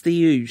 at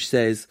Steuge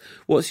says,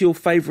 what's your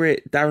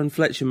favourite Darren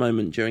Fletcher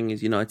moment during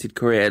his United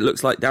career? It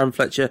looks like Darren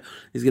Fletcher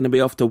is going to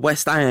be off to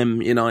West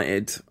Ham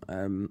United,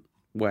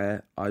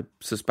 where I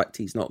suspect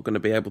he's not going to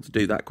be able to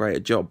do that great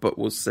a job, but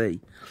we'll see.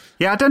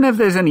 Yeah, I don't know if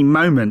there's any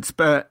moments,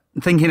 but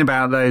thinking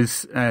about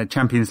those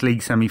Champions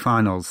League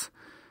semi-finals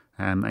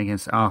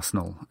against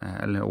Arsenal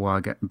a little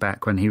while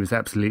back when he was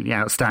absolutely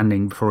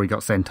outstanding before he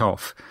got sent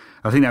off.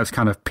 I think that was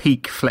kind of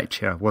peak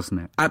Fletcher,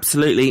 wasn't it?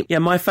 Absolutely. Yeah,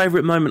 my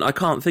favourite moment, I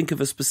can't think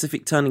of a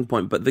specific turning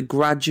point, but the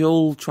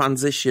gradual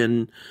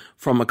transition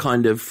from a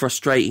kind of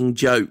frustrating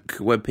joke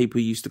where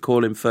people used to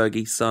call him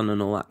Fergie's son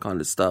and all that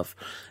kind of stuff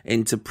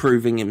into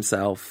proving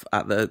himself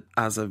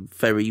as a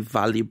very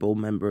valuable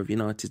member of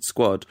United's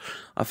squad.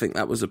 I think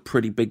that was a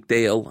pretty big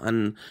deal,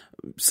 and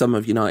some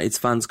of United's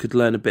fans could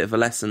learn a bit of a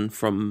lesson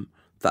from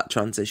that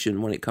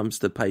transition when it comes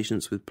to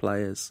patience with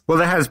players. Well,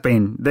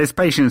 there's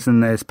patience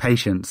and there's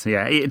patience.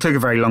 Yeah, it took a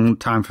very long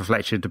time for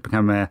Fletcher to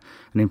become an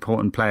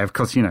important player. Of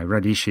course, you know,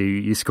 Radishu, you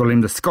used to call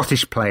him the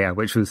Scottish player,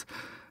 which was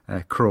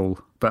cruel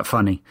but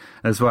funny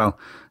as well.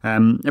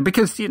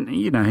 Because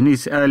you know, in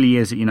his early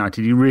years at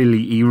United, he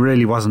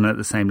really wasn't at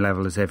the same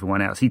level as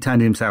everyone else. He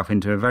turned himself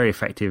into a very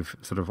effective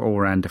sort of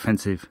all-round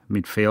defensive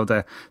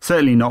midfielder.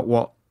 Certainly not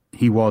what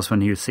he was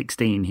when he was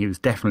 16. He was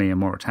definitely a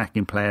more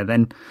attacking player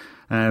then.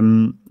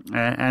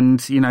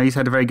 And, you know, he's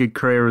had a very good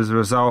career as a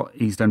result.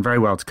 He's done very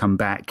well to come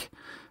back.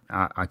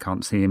 I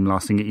can't see him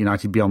lasting at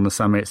United beyond the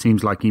summer. It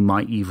seems like he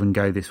might even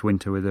go this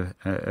winter with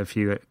a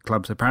few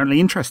clubs apparently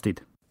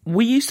interested.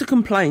 We used to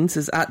complain,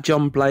 says at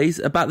John Blaze,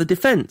 about the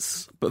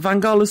defence, but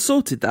Van Gaal has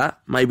sorted that.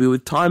 Maybe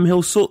with time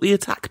he'll sort the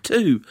attack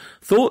too.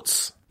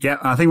 Thoughts? Yeah,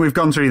 I think we've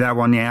gone through that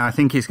one. Yeah, I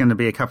think it's going to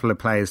be a couple of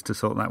players to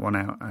sort that one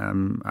out.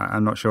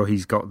 I'm not sure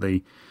he's got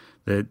the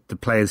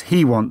players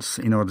he wants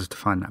in order to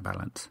find that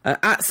balance.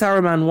 At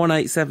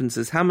Saruman187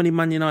 says, how many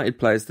Man United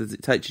players does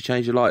it take to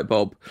change a light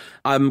bulb?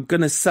 I'm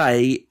going to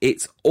say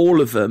it's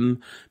all of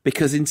them,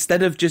 because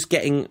instead of just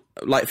getting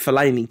like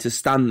Fellaini to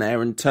stand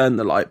there and turn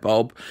the light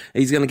bulb,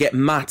 he's going to get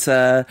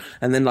Mata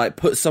and then like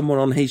put someone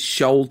on his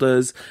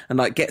shoulders and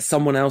like get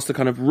someone else to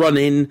kind of run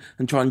in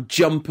and try and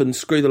jump and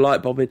screw the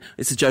light bulb in.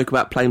 It's a joke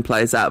about playing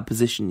players out of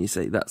position, you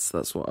see. That's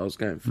what I was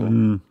going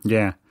for.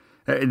 Yeah.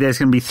 There's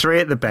going to be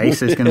 3 at the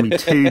base. There's going to be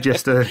 2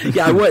 just to...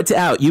 Yeah, I worked it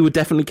out. You were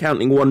definitely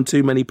counting 1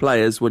 too many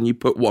players when you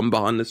put 1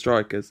 behind the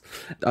strikers.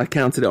 I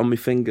counted it on my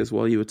fingers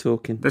while you were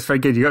talking. That's very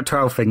good. You got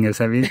 12 fingers,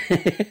 have you?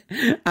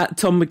 At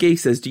Tom McGee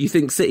says, do you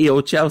think City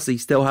or Chelsea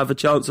still have a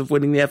chance of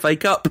winning the FA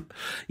Cup?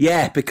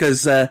 Yeah,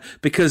 because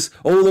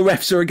all the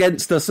refs are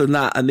against us and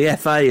that, and the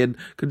FA and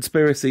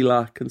conspiracy.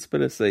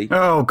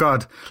 Oh,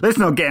 God. Let's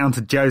not get on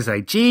to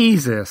Jose.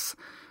 Jesus.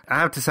 I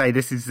have to say,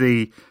 this is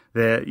we've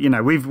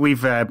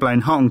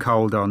blown hot and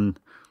cold on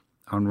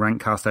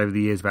Rantcast over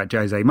the years about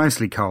Jose,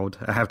 mostly cold,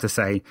 I have to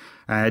say.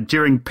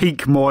 During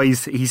peak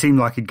Moyes, he seemed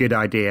like a good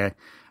idea.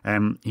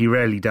 He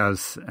rarely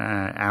does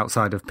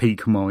outside of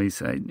peak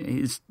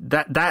Moyes.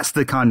 That's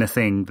the kind of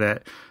thing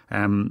that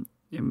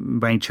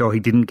made sure he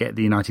didn't get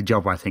the United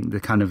job, I think, the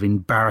kind of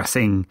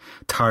embarrassing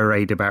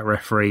tirade about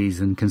referees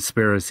and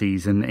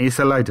conspiracies, and it's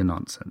a load of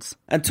nonsense.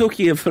 And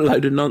talking of a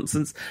load of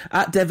nonsense,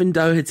 at Devin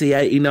Doherty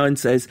 89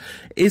 says,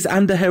 is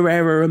Ander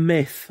Herrera a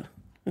myth?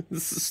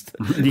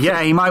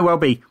 Yeah, he might well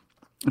be.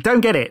 Don't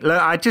get it. Look,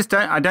 I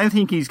don't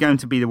think he's going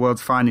to be the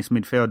world's finest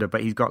midfielder,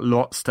 but he's got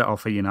lots to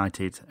offer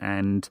United,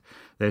 and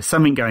there's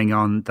something going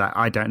on that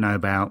I don't know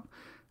about,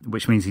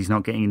 which means he's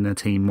not getting in the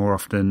team more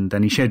often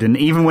than he should. And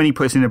even when he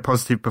puts in a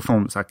positive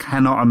performance, I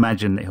cannot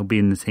imagine that he'll be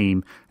in the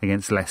team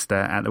against Leicester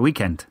at the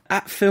weekend.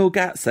 At Phil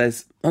Gatt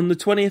says, on the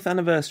 20th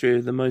anniversary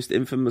of the most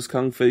infamous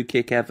Kung Fu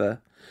kick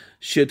ever,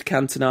 should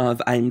Cantona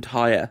have aimed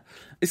higher?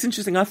 It's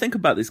interesting, I think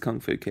about this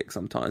Kung Fu kick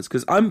sometimes,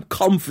 because I'm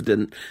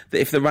confident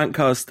that if the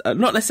Rantcast,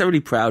 not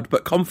necessarily proud,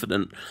 but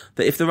confident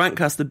that if the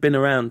Rantcast had been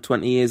around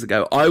 20 years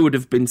ago, I would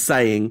have been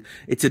saying,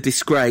 it's a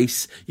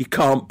disgrace, you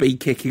can't be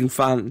kicking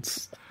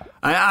fans.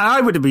 I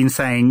would have been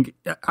saying,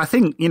 I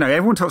think,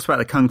 everyone talks about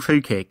the Kung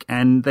Fu kick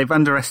and they've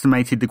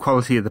underestimated the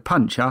quality of the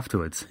punch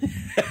afterwards.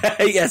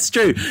 Yeah, it's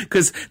true,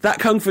 because that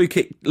Kung Fu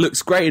kick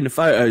looks great in the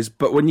photos,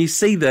 but when you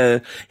see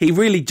he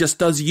really just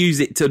does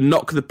use it to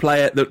knock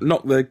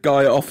the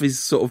guy off his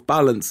sort of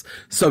balance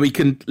so he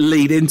can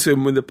lead into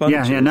him with the punch.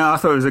 Yeah, no, I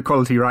thought it was a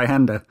quality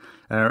right-hander.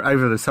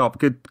 Over the top.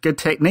 Good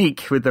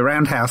technique with the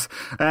roundhouse.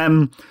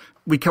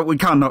 We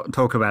can't not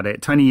talk about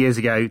it. 20 years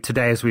ago,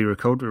 today as we're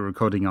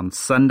recording on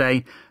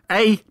Sunday.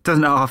 A,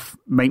 doesn't half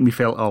make me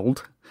feel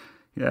old,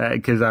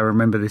 because I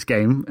remember this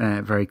game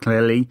very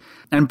clearly.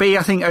 And B,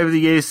 I think over the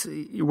years,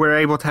 we're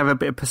able to have a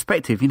bit of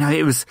perspective.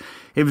 It was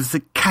a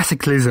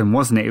cataclysm,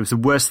 wasn't it? It was the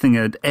worst thing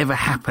that had ever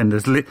happened.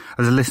 I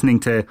was listening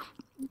to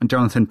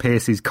Jonathan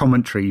Pearce's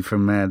commentary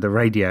from the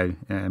radio,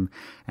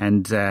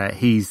 and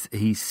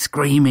he's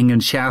screaming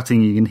and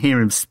shouting. You can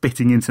hear him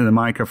spitting into the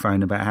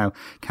microphone about how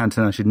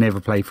Cantona should never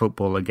play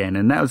football again,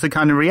 and that was the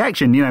kind of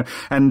reaction,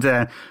 And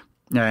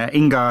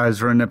Ingar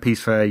has written a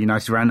piece for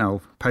United Rant,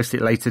 I'll post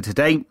it later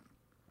today,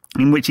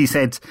 in which he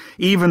said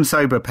even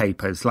sober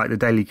papers like the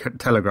Daily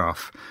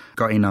Telegraph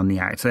got in on the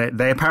act.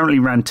 They apparently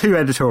ran 2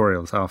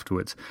 editorials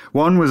afterwards.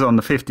 One was on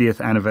the 50th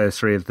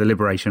anniversary of the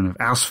liberation of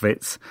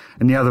Auschwitz,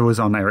 and the other was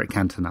on Eric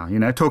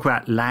Cantona. Talk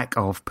about lack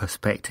of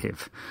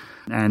perspective.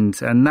 And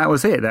that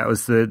was it. That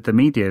was the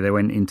media. They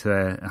went into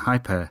a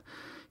hyper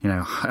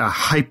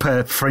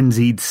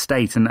frenzied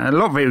state. And a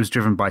lot of it was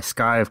driven by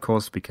Sky, of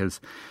course, because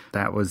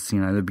that was,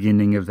 the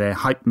beginning of their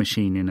hype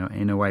machine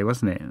in a way,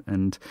 wasn't it?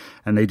 And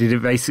they did it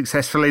very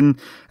successfully.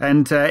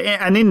 And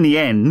in the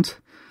end,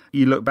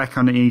 you look back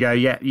on it and you go,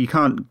 yeah, you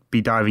can't be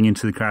diving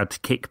into the crowd to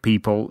kick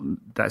people.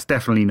 That's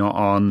definitely not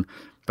on.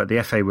 But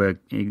the FA were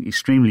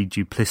extremely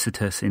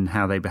duplicitous in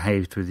how they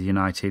behaved with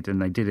United,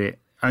 and they did it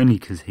only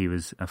because he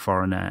was a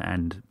foreigner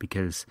and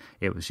because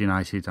it was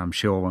United, I'm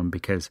sure, and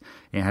because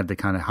it had the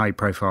kind of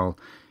high-profile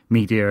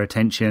media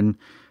attention.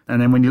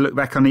 And then when you look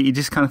back on it, you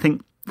just kind of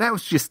think, that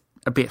was just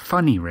a bit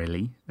funny,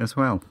 really, as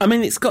well. I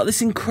mean, it's got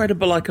this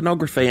incredible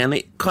iconography, and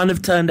it kind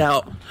of turned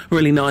out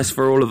really nice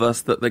for all of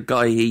us that the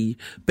guy he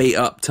beat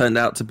up turned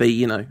out to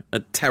be, a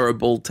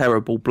terrible,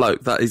 terrible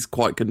bloke. That is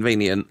quite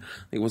convenient.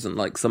 It wasn't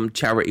like some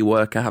charity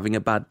worker having a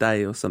bad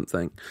day or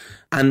something.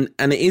 And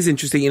it is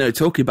interesting,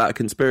 talking about a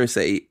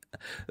conspiracy,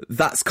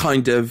 that's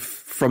kind of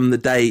from the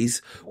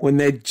days when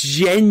there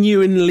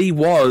genuinely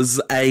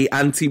was a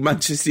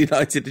anti-Manchester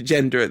United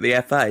agenda at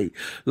the FA.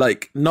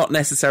 Like, not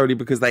necessarily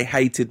because they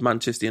hated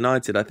Manchester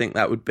United, I think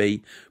that would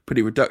be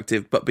pretty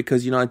reductive, but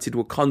because United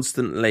were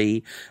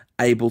constantly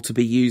able to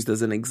be used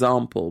as an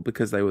example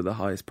because they were the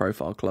highest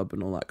profile club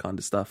and all that kind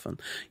of stuff.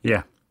 And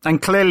yeah,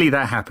 and clearly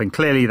that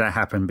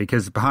happened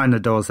because behind the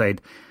doors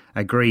they'd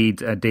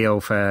agreed a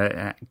deal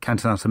for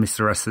Cantona to miss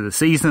the rest of the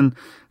season,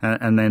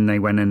 and then they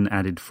went and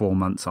added 4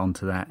 months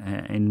onto that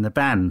in the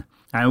ban,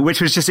 which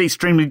was just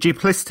extremely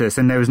duplicitous,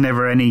 and there was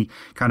never any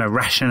kind of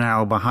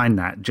rationale behind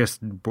that,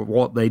 just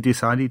what they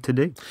decided to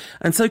do.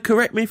 And so,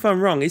 correct me if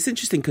I'm wrong, it's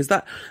interesting because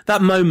that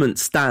moment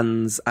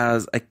stands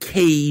as a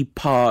key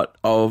part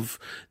of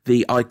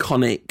the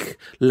iconic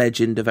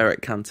legend of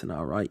Eric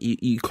Cantona, right?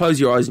 You close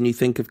your eyes and you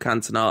think of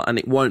Cantona, and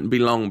it won't be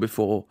long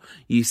before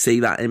you see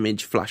that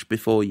image flash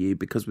before you,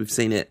 because we've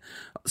seen it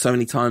so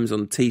many times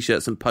on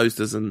T-shirts and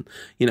posters and,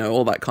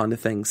 all that kind of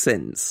thing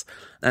since.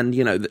 And,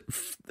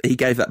 he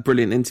gave that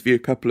brilliant interview a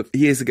couple of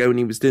years ago when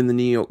he was doing the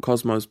New York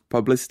Cosmos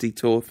publicity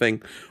tour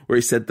thing, where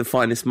he said the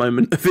finest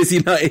moment of his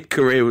United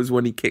career was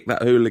when he kicked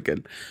that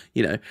hooligan,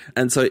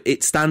 And so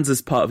it stands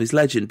as part of his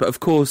legend. But of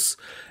course,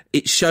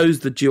 it shows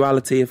the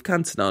duality of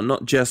Cantona,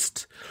 not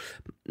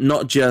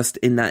just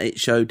in that it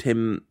showed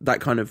him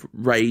that kind of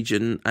rage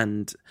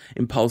and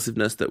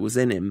impulsiveness that was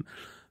in him,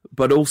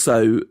 but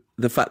also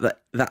the fact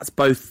that that's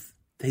both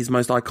his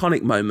most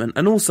iconic moment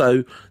and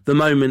also the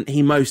moment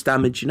he most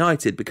damaged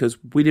United, because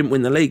we didn't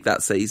win the league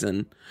that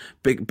season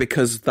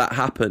because that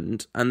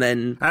happened. And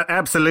then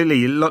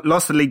absolutely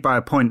lost the league by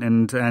a point.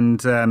 And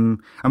I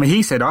mean,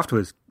 he said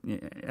afterwards,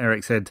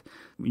 Eric said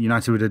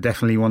United would have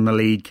definitely won the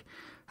league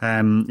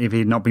if he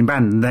had not been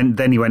banned. And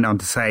then he went on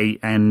to say,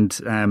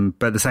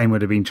 but the same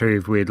would have been true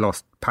if we had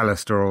lost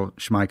Pallister or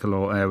Schmeichel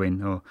or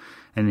Irwin or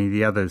any of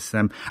the others.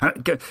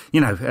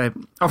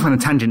 Off on a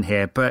tangent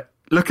here, but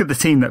look at the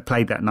team that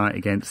played that night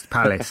against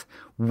Palace.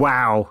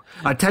 Wow.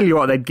 I tell you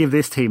what, they'd give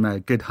this team a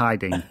good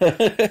hiding.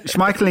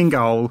 Schmeichel in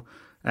goal,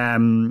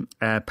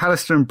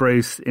 Pallister and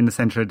Bruce in the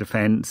centre of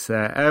defence,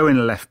 Irwin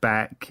at left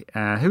back,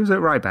 who was at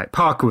right back?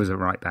 Parker was at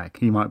right back.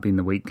 He might have been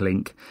the weak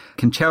link.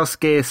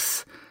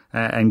 Kanchelskis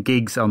and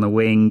Giggs on the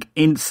wing,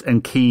 Ince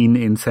and Keane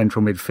in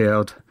central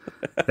midfield.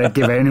 They'd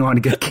give anyone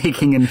a good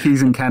kicking, and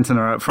Hughes and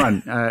Cantona up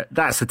front.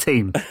 That's a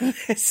team.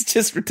 It's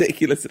just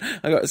ridiculous.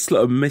 I got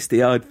sort of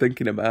misty-eyed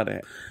thinking about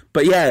it.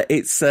 But yeah,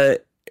 it's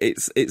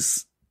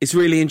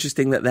really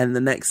interesting that then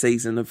the next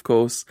season, of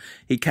course,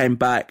 he came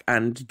back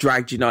and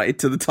dragged United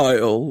to the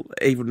title,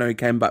 even though he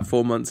came back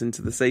 4 months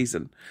into the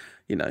season.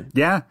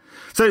 Yeah.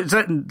 So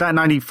that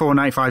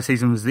 94-95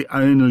 season was the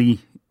only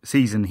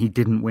season he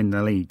didn't win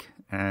the league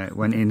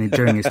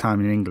during his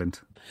time in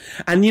England.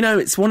 And,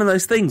 it's one of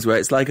those things where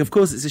it's like, of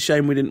course, it's a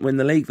shame we didn't win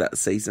the league that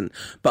season.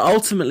 But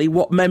ultimately,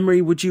 what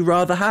memory would you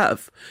rather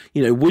have?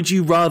 Would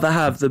you rather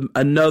have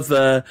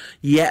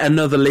yet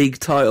another league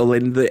title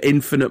in the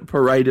infinite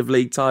parade of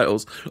league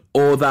titles,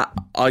 or that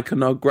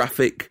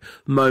iconographic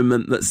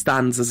moment that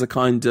stands as a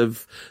kind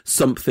of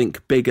something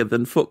bigger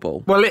than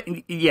football? Well,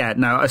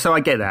 so I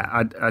get that.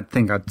 I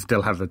think I'd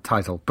still have the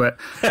title. But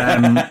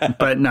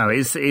but no,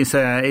 it's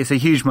a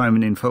huge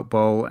moment in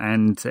football,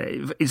 and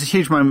it's a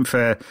huge moment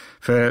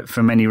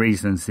for many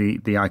reasons.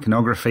 The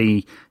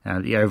iconography,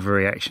 the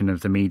overreaction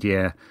of the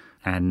media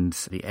and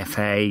the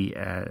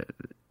FA,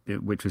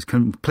 which was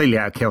completely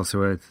out of kilter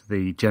with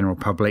the general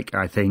public,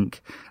 I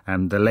think,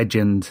 the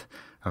legend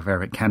of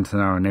Eric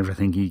Cantona and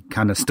everything he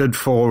kind of stood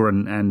for,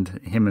 and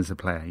him as a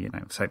player,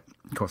 So,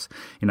 of course,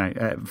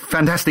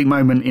 fantastic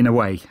moment in a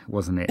way,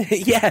 wasn't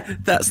it? Yeah,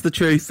 that's the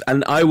truth.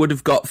 And I would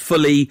have got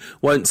fully,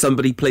 won't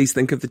somebody please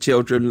think of the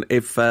children,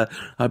 if I'd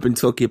been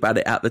talking about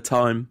it at the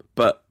time.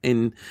 But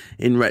in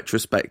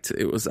retrospect,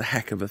 it was a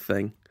heck of a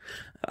thing.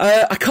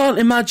 I can't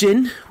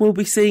imagine we'll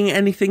be seeing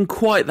anything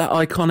quite that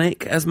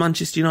iconic as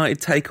Manchester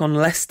United take on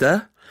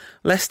Leicester.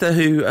 Leicester,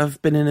 who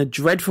have been in a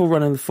dreadful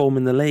run of form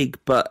in the league,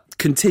 but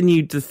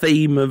continued the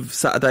theme of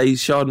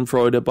Saturday's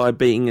Schadenfreude by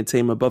beating a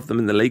team above them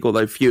in the league,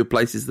 although fewer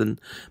places than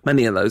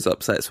many of those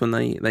upsets when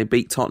they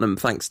beat Tottenham,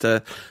 thanks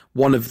to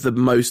one of the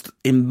most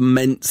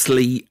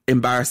immensely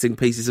embarrassing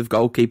pieces of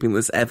goalkeeping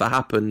that's ever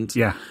happened.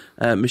 Yeah.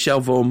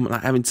 Michel Vorm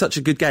having such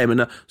a good game.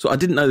 And so I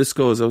didn't know the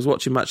scores. I was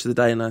watching Match of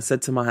the Day and I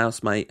said to my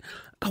housemate,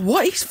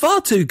 "What? He's far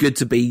too good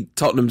to be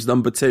Tottenham's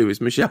number 2 is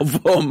Michel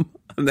Vorm."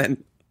 And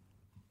then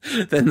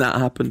that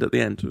happened at the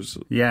end.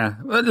 Yeah.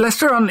 Well,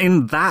 Leicester aren't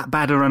in that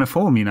bad a run of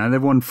form,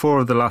 They've won 4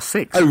 of the last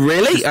 6. Oh,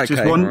 really?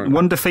 Just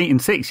one defeat in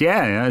 6,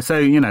 yeah.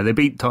 So, they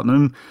beat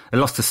Tottenham, they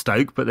lost to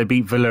Stoke, but they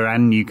beat Villa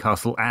and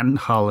Newcastle and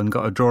Hull and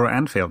got a draw at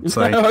Anfield.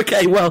 So.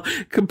 Okay, well,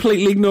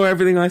 completely ignore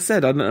everything I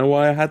said. I don't know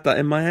why I had that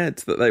in my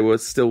head, that they were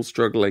still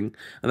struggling.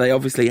 And they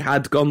obviously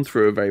had gone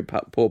through a very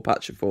poor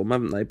patch of form,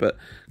 haven't they? But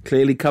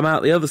clearly come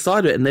out the other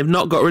side of it, and they've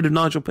not got rid of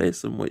Nigel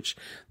Pearson, which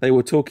they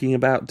were talking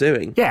about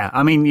doing. Yeah,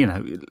 I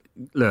mean,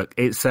 look,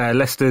 it's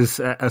Leicester's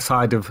a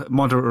side of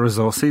moderate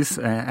resources,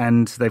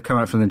 and they've come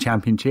out from the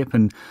Championship,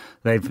 and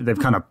they've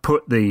kind of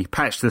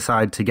patched the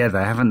side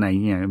together, haven't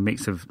they? A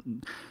mix of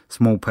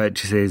small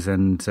purchases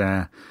and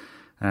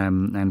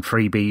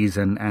freebies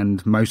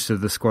and most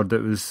of the squad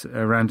that was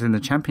around in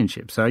the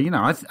Championship. So,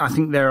 I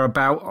think they're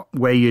about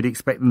where you'd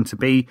expect them to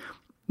be.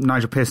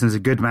 Nigel Pearson's a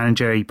good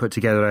manager. He put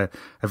together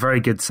a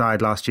very good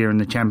side last year in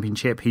the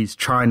Championship. He's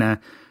trying to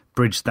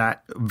bridge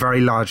that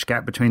very large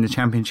gap between the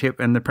Championship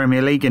and the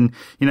Premier League. And,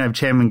 if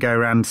chairmen go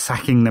around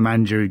sacking the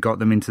manager who got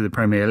them into the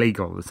Premier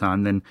League all the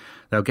time, then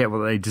they'll get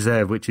what they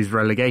deserve, which is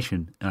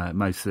relegation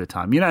most of the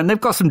time. And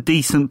they've got some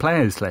decent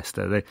players,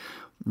 Leicester.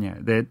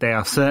 They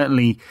are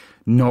certainly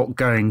not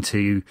going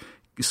to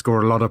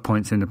score a lot of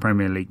points in the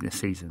Premier League this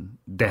season,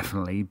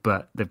 definitely,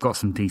 but they've got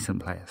some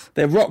decent players.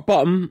 They're rock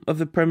bottom of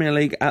the Premier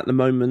League at the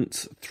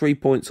moment, 3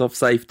 points off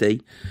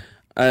safety.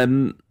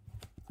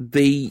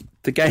 The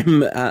The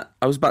game at,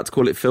 I was about to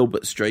call it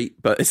Filbert Street,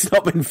 but it's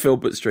not been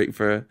Filbert Street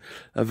for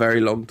a very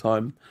long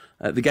time.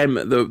 The game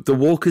at the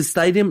Walkers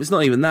Stadium, it's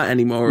not even that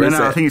anymore, is it?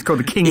 No, I think it's called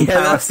the King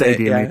Power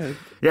Stadium.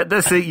 Yeah,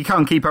 that's it. You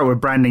can't keep up with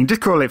branding.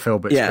 Just call it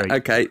Filbert Street. Yeah,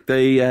 okay.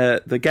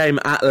 The game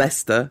at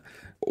Leicester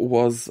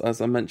was,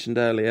 as I mentioned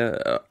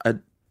earlier, a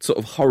sort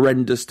of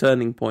horrendous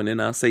turning point in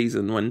our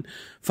season when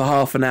for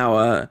half an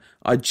hour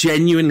I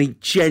genuinely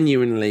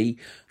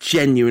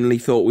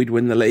thought we'd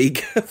win the league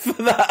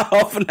for that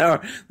half an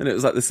hour. Then it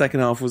was like the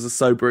second half was a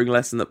sobering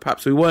lesson that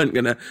perhaps we weren't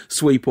going to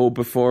sweep all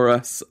before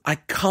us. I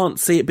can't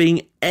see it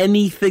being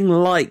anything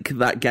like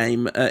that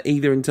game,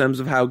 either in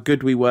terms of how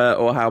good we were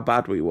or how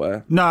bad we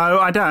were. No,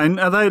 I don't.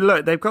 Although,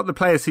 look, they've got the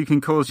players who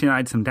can cause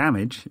United some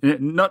damage.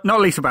 Not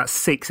least about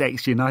 6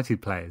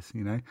 ex-United players,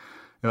 you know.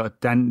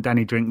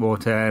 Danny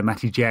Drinkwater,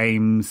 Matty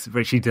James,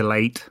 Richie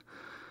DeLate,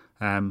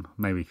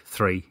 maybe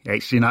 3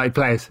 ex-United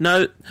players.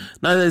 No,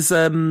 there's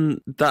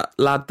that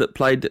lad that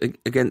played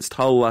against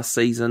Hull last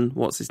season.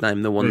 What's his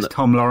name? The one There's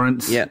Tom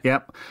Lawrence. Yeah.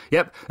 Yep.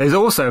 There's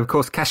also, of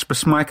course, Kasper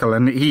Schmeichel,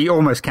 and he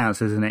almost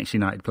counts as an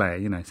ex-United player,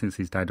 you know, since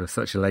his dad was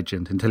such a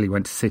legend until he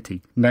went to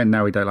City.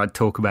 Now we don't like to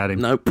talk about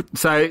him. Nope.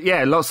 So,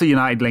 yeah, lots of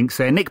United links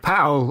there. Nick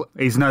Powell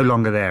is no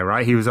longer there,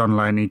 right? He was on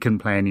loan, he couldn't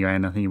play anyway,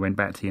 and I think he went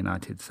back to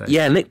United. So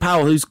yeah, Nick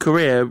Powell, whose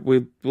career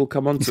we'll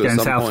come on to at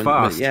some south point.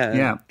 Fast.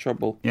 Yeah,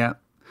 trouble. Yeah.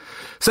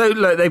 So,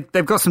 look,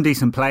 they've got some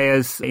decent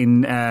players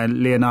in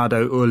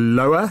Leonardo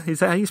Ulloa. Is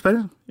that how you spell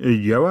it?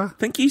 Ulloa?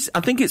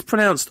 I think it's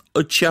pronounced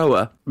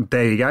Ochoa.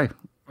 There you go.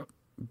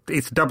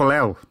 It's double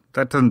L.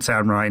 That doesn't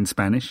sound right in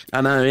Spanish.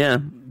 I know, yeah.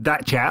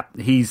 That chap,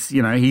 he's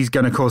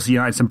going to cause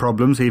United some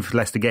problems if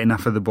Leicester get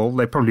enough of the ball.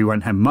 They probably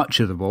won't have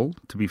much of the ball,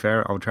 to be fair,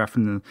 at Old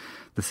Trafford and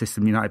the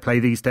system United play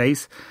these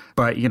days.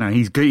 But, you know,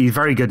 he's good. He's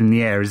very good in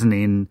the air, isn't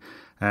he? And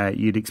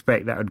you'd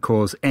expect that would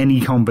cause any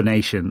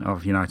combination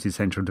of United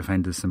central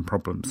defenders some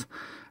problems.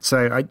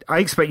 So I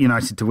expect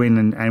United to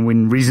win and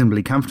win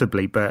reasonably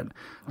comfortably, but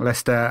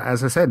Leicester,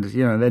 as I said,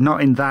 you know, they're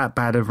not in that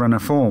bad of run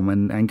of form,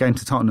 and going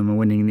to Tottenham and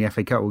winning the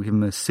FA Cup will give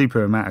them a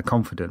super amount of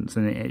confidence,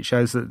 and it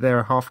shows that they're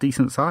a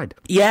half-decent side.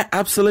 Yeah,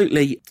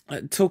 absolutely.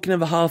 Talking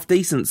of a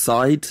half-decent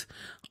side,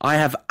 I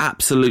have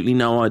absolutely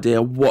no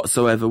idea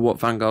whatsoever what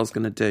Van Gaal's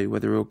going to do,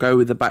 whether he'll go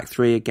with the back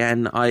three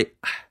again. I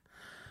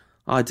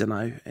don't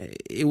know.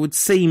 It would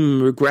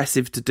seem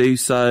regressive to do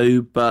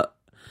so, but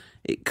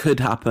it could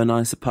happen,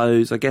 I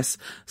suppose. I guess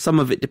some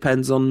of it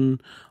depends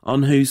on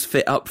who's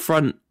fit up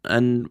front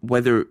and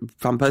whether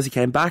Van Persie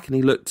came back and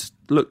he looked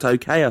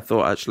okay, I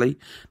thought, actually.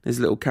 His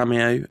little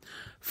cameo.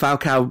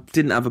 Falcao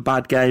didn't have a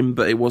bad game,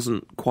 but it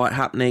wasn't quite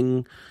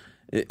happening.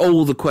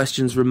 All the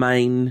questions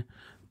remain.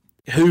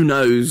 Who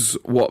knows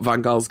what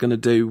Van Gaal's going to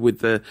do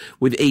with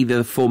either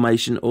the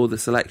formation or the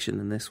selection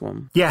in this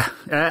one? Yeah,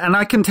 and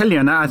I can tell you,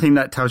 and I think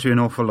that tells you an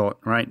awful lot,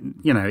 right?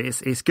 You know,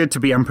 it's good to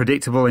be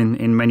unpredictable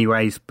in many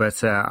ways,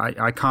 but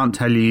I can't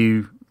tell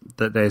you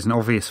that there's an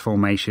obvious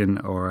formation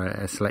or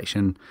a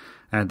selection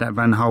that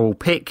Van Gaal will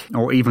pick,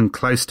 or even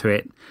close to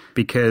it,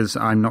 because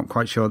I'm not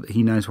quite sure that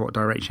he knows what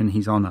direction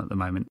he's on at the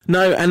moment.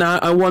 No, and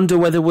I wonder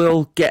whether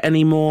we'll get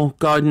any more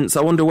guidance.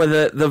 I wonder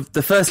whether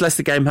the first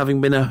Leicester game, having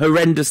been a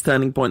horrendous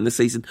turning point in the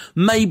season,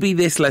 maybe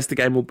this Leicester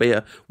game will be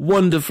a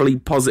wonderfully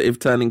positive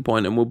turning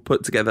point and we'll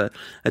put together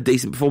a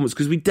decent performance,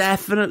 because we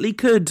definitely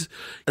could.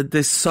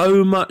 There's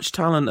so much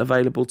talent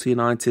available to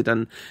United,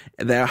 and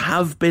there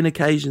have been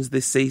occasions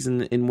this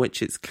season in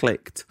which it's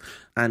clicked,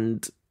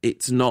 and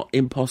it's not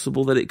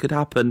impossible that it could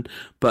happen,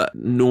 but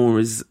nor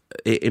is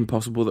it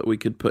impossible that we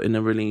could put in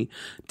a really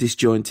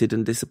disjointed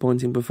and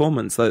disappointing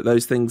performance.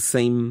 Those things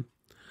seem,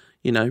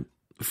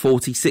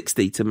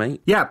 40-60 to me.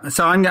 Yeah,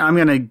 so I'm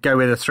going to go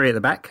with a 3 at the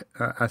back.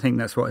 I think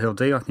that's what he'll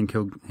do. I think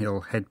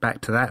he'll head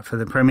back to that for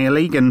the Premier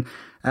League, and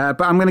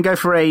but I'm going to go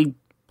for a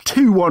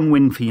 2-1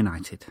 win for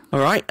United. All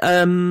right.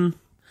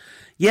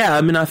 Yeah,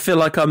 I mean, I feel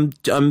like I'm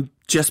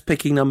just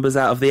picking numbers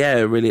out of the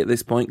air really at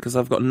this point, because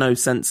I've got no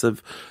sense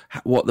of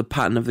what the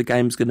pattern of the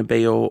game's going to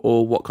be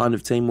or what kind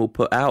of team we'll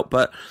put out.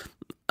 But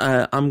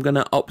I'm going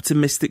to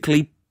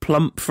optimistically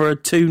plump for a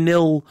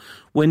 2-0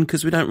 win,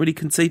 because we don't really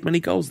concede many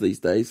goals these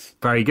days.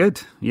 Very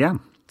good, yeah.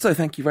 So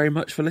thank you very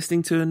much for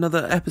listening to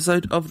another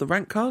episode of the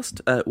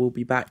Rantcast. We'll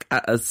be back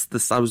at, I was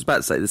about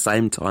to say the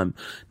same time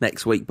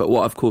next week, but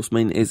what I of course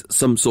mean is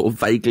some sort of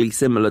vaguely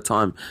similar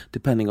time,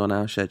 depending on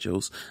our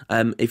schedules.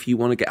 If you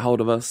want to get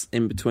hold of us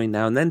in between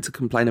now and then to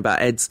complain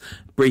about Ed's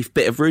brief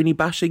bit of Rooney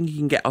bashing, you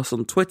can get us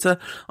on Twitter.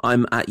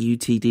 I'm at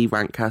UTD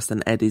Rantcast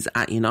and Ed is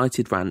at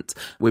United Rant.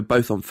 We're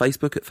both on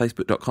Facebook at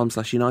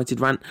facebook.com/United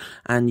Rant,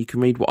 and you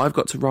can read what I've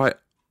got to write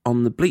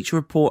on the Bleacher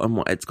Report and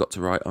what Ed's got to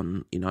write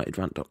on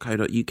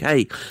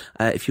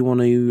unitedrant.co.uk. If you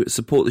want to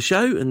support the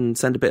show and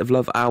send a bit of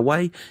love our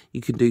way, you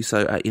can do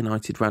so at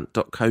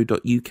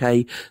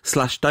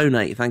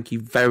unitedrant.co.uk/donate. Thank you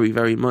very,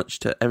 very much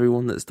to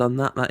everyone that's done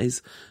that. That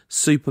is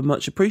super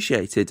much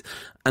appreciated.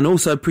 And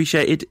also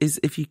appreciated is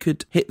if you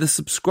could hit the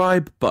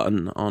subscribe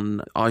button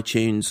on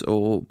iTunes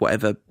or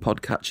whatever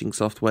podcatching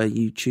software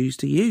you choose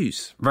to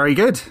use. Very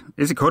good.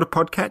 Is it called a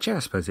podcatcher? I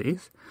suppose it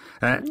is.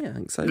 Yeah, I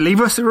think so.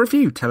 Leave us a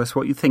review. Tell us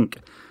what you think.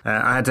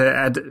 I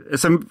had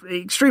some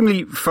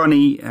extremely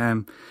funny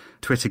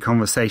Twitter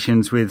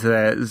conversations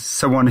with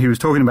someone who was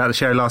talking about the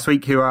show last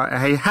week who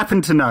I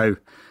happened to know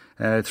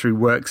through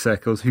work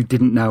circles who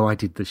didn't know I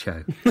did the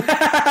show.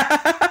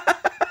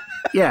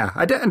 Yeah,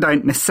 I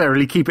don't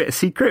necessarily keep it a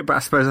secret, but I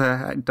suppose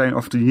I don't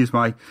often use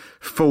my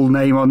full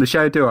name on the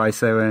show, do I?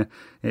 So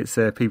it's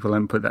people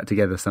don't put that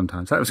together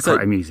sometimes. That was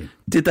quite amusing.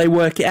 Did they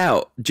work it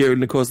out during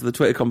the course of the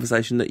Twitter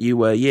conversation that you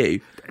were you?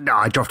 No,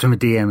 I dropped him a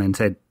DM and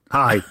said,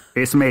 "Hi,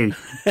 it's me."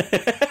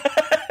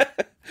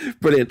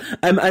 Brilliant.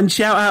 And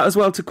shout out as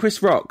well to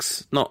Chris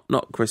Rocks, not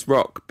Chris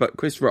Rock, but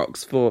Chris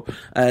Rocks for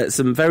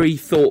some very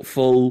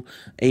thoughtful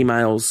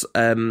emails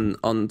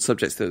on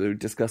subjects that we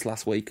discussed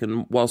last week.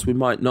 And whilst we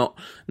might not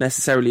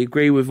necessarily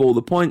agree with all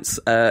the points,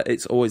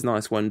 it's always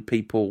nice when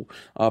people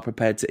are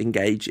prepared to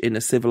engage in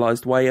a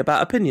civilised way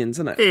about opinions,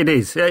 isn't it? It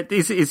is.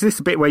 Is this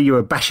a bit where you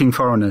were bashing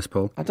foreigners,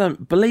 Paul? I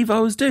don't believe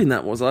I was doing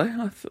that, was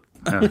I?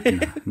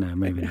 No,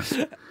 maybe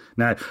not.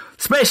 No,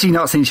 especially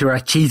not since you're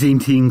a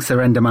cheese-eating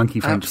surrender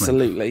monkey Frenchman.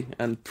 Absolutely,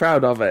 and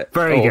proud of it.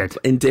 Very good.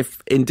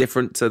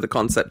 Indifferent to the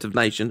concept of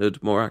nationhood,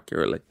 more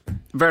accurately.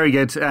 Very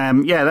good.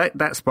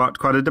 That sparked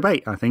quite a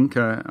debate, I think,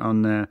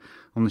 on the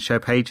show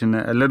page and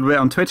a little bit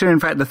on Twitter.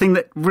 In fact, the thing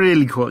that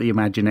really caught the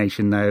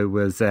imagination, though,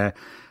 was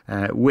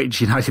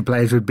which United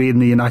players would be in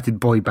the United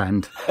boy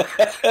band,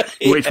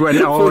 which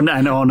went on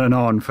and on and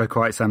on for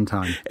quite some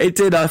time. It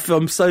did.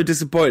 I'm so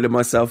disappointed in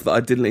myself that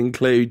I didn't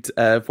include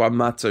Juan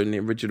Mata in the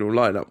original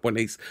lineup when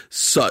he's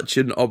such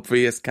an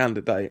obvious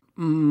candidate.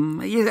 I'm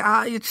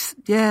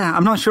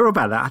not sure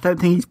about that. I don't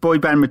think he's boy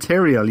band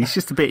material. He's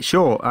just a bit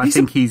short. I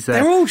think he's...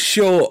 They're all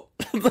short.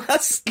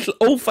 That's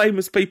all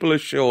famous people are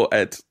short,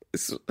 Ed.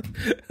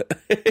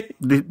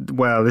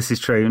 Well, this is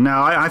true.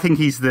 No, I think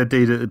he's the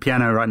dude at the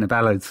piano writing the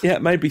ballads. Yeah,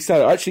 maybe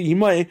so. Actually, he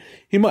might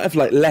have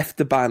left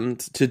the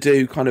band to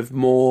do kind of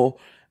more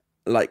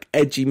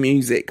edgy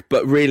music,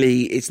 but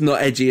really it's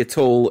not edgy at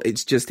all.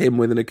 It's just him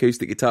with an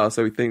acoustic guitar,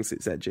 so he thinks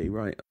it's edgy,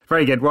 right?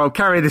 Very good. Well,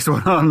 carry this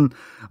one on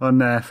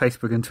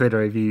Facebook and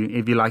Twitter if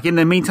you like. In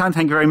the meantime,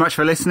 thank you very much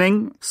for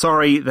listening.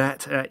 Sorry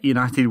that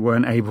United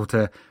weren't able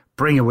to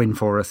bring a win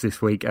for us this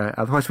week.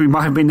 Otherwise, we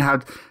might have been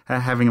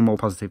having a more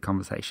positive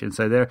conversation.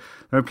 So there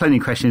are plenty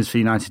of questions for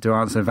United to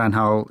answer. Van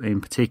Gaal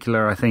in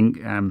particular, I think.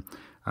 I'm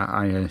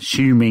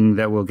assuming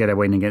that we'll get a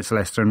win against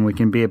Leicester and we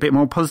can be a bit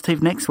more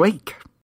positive next week.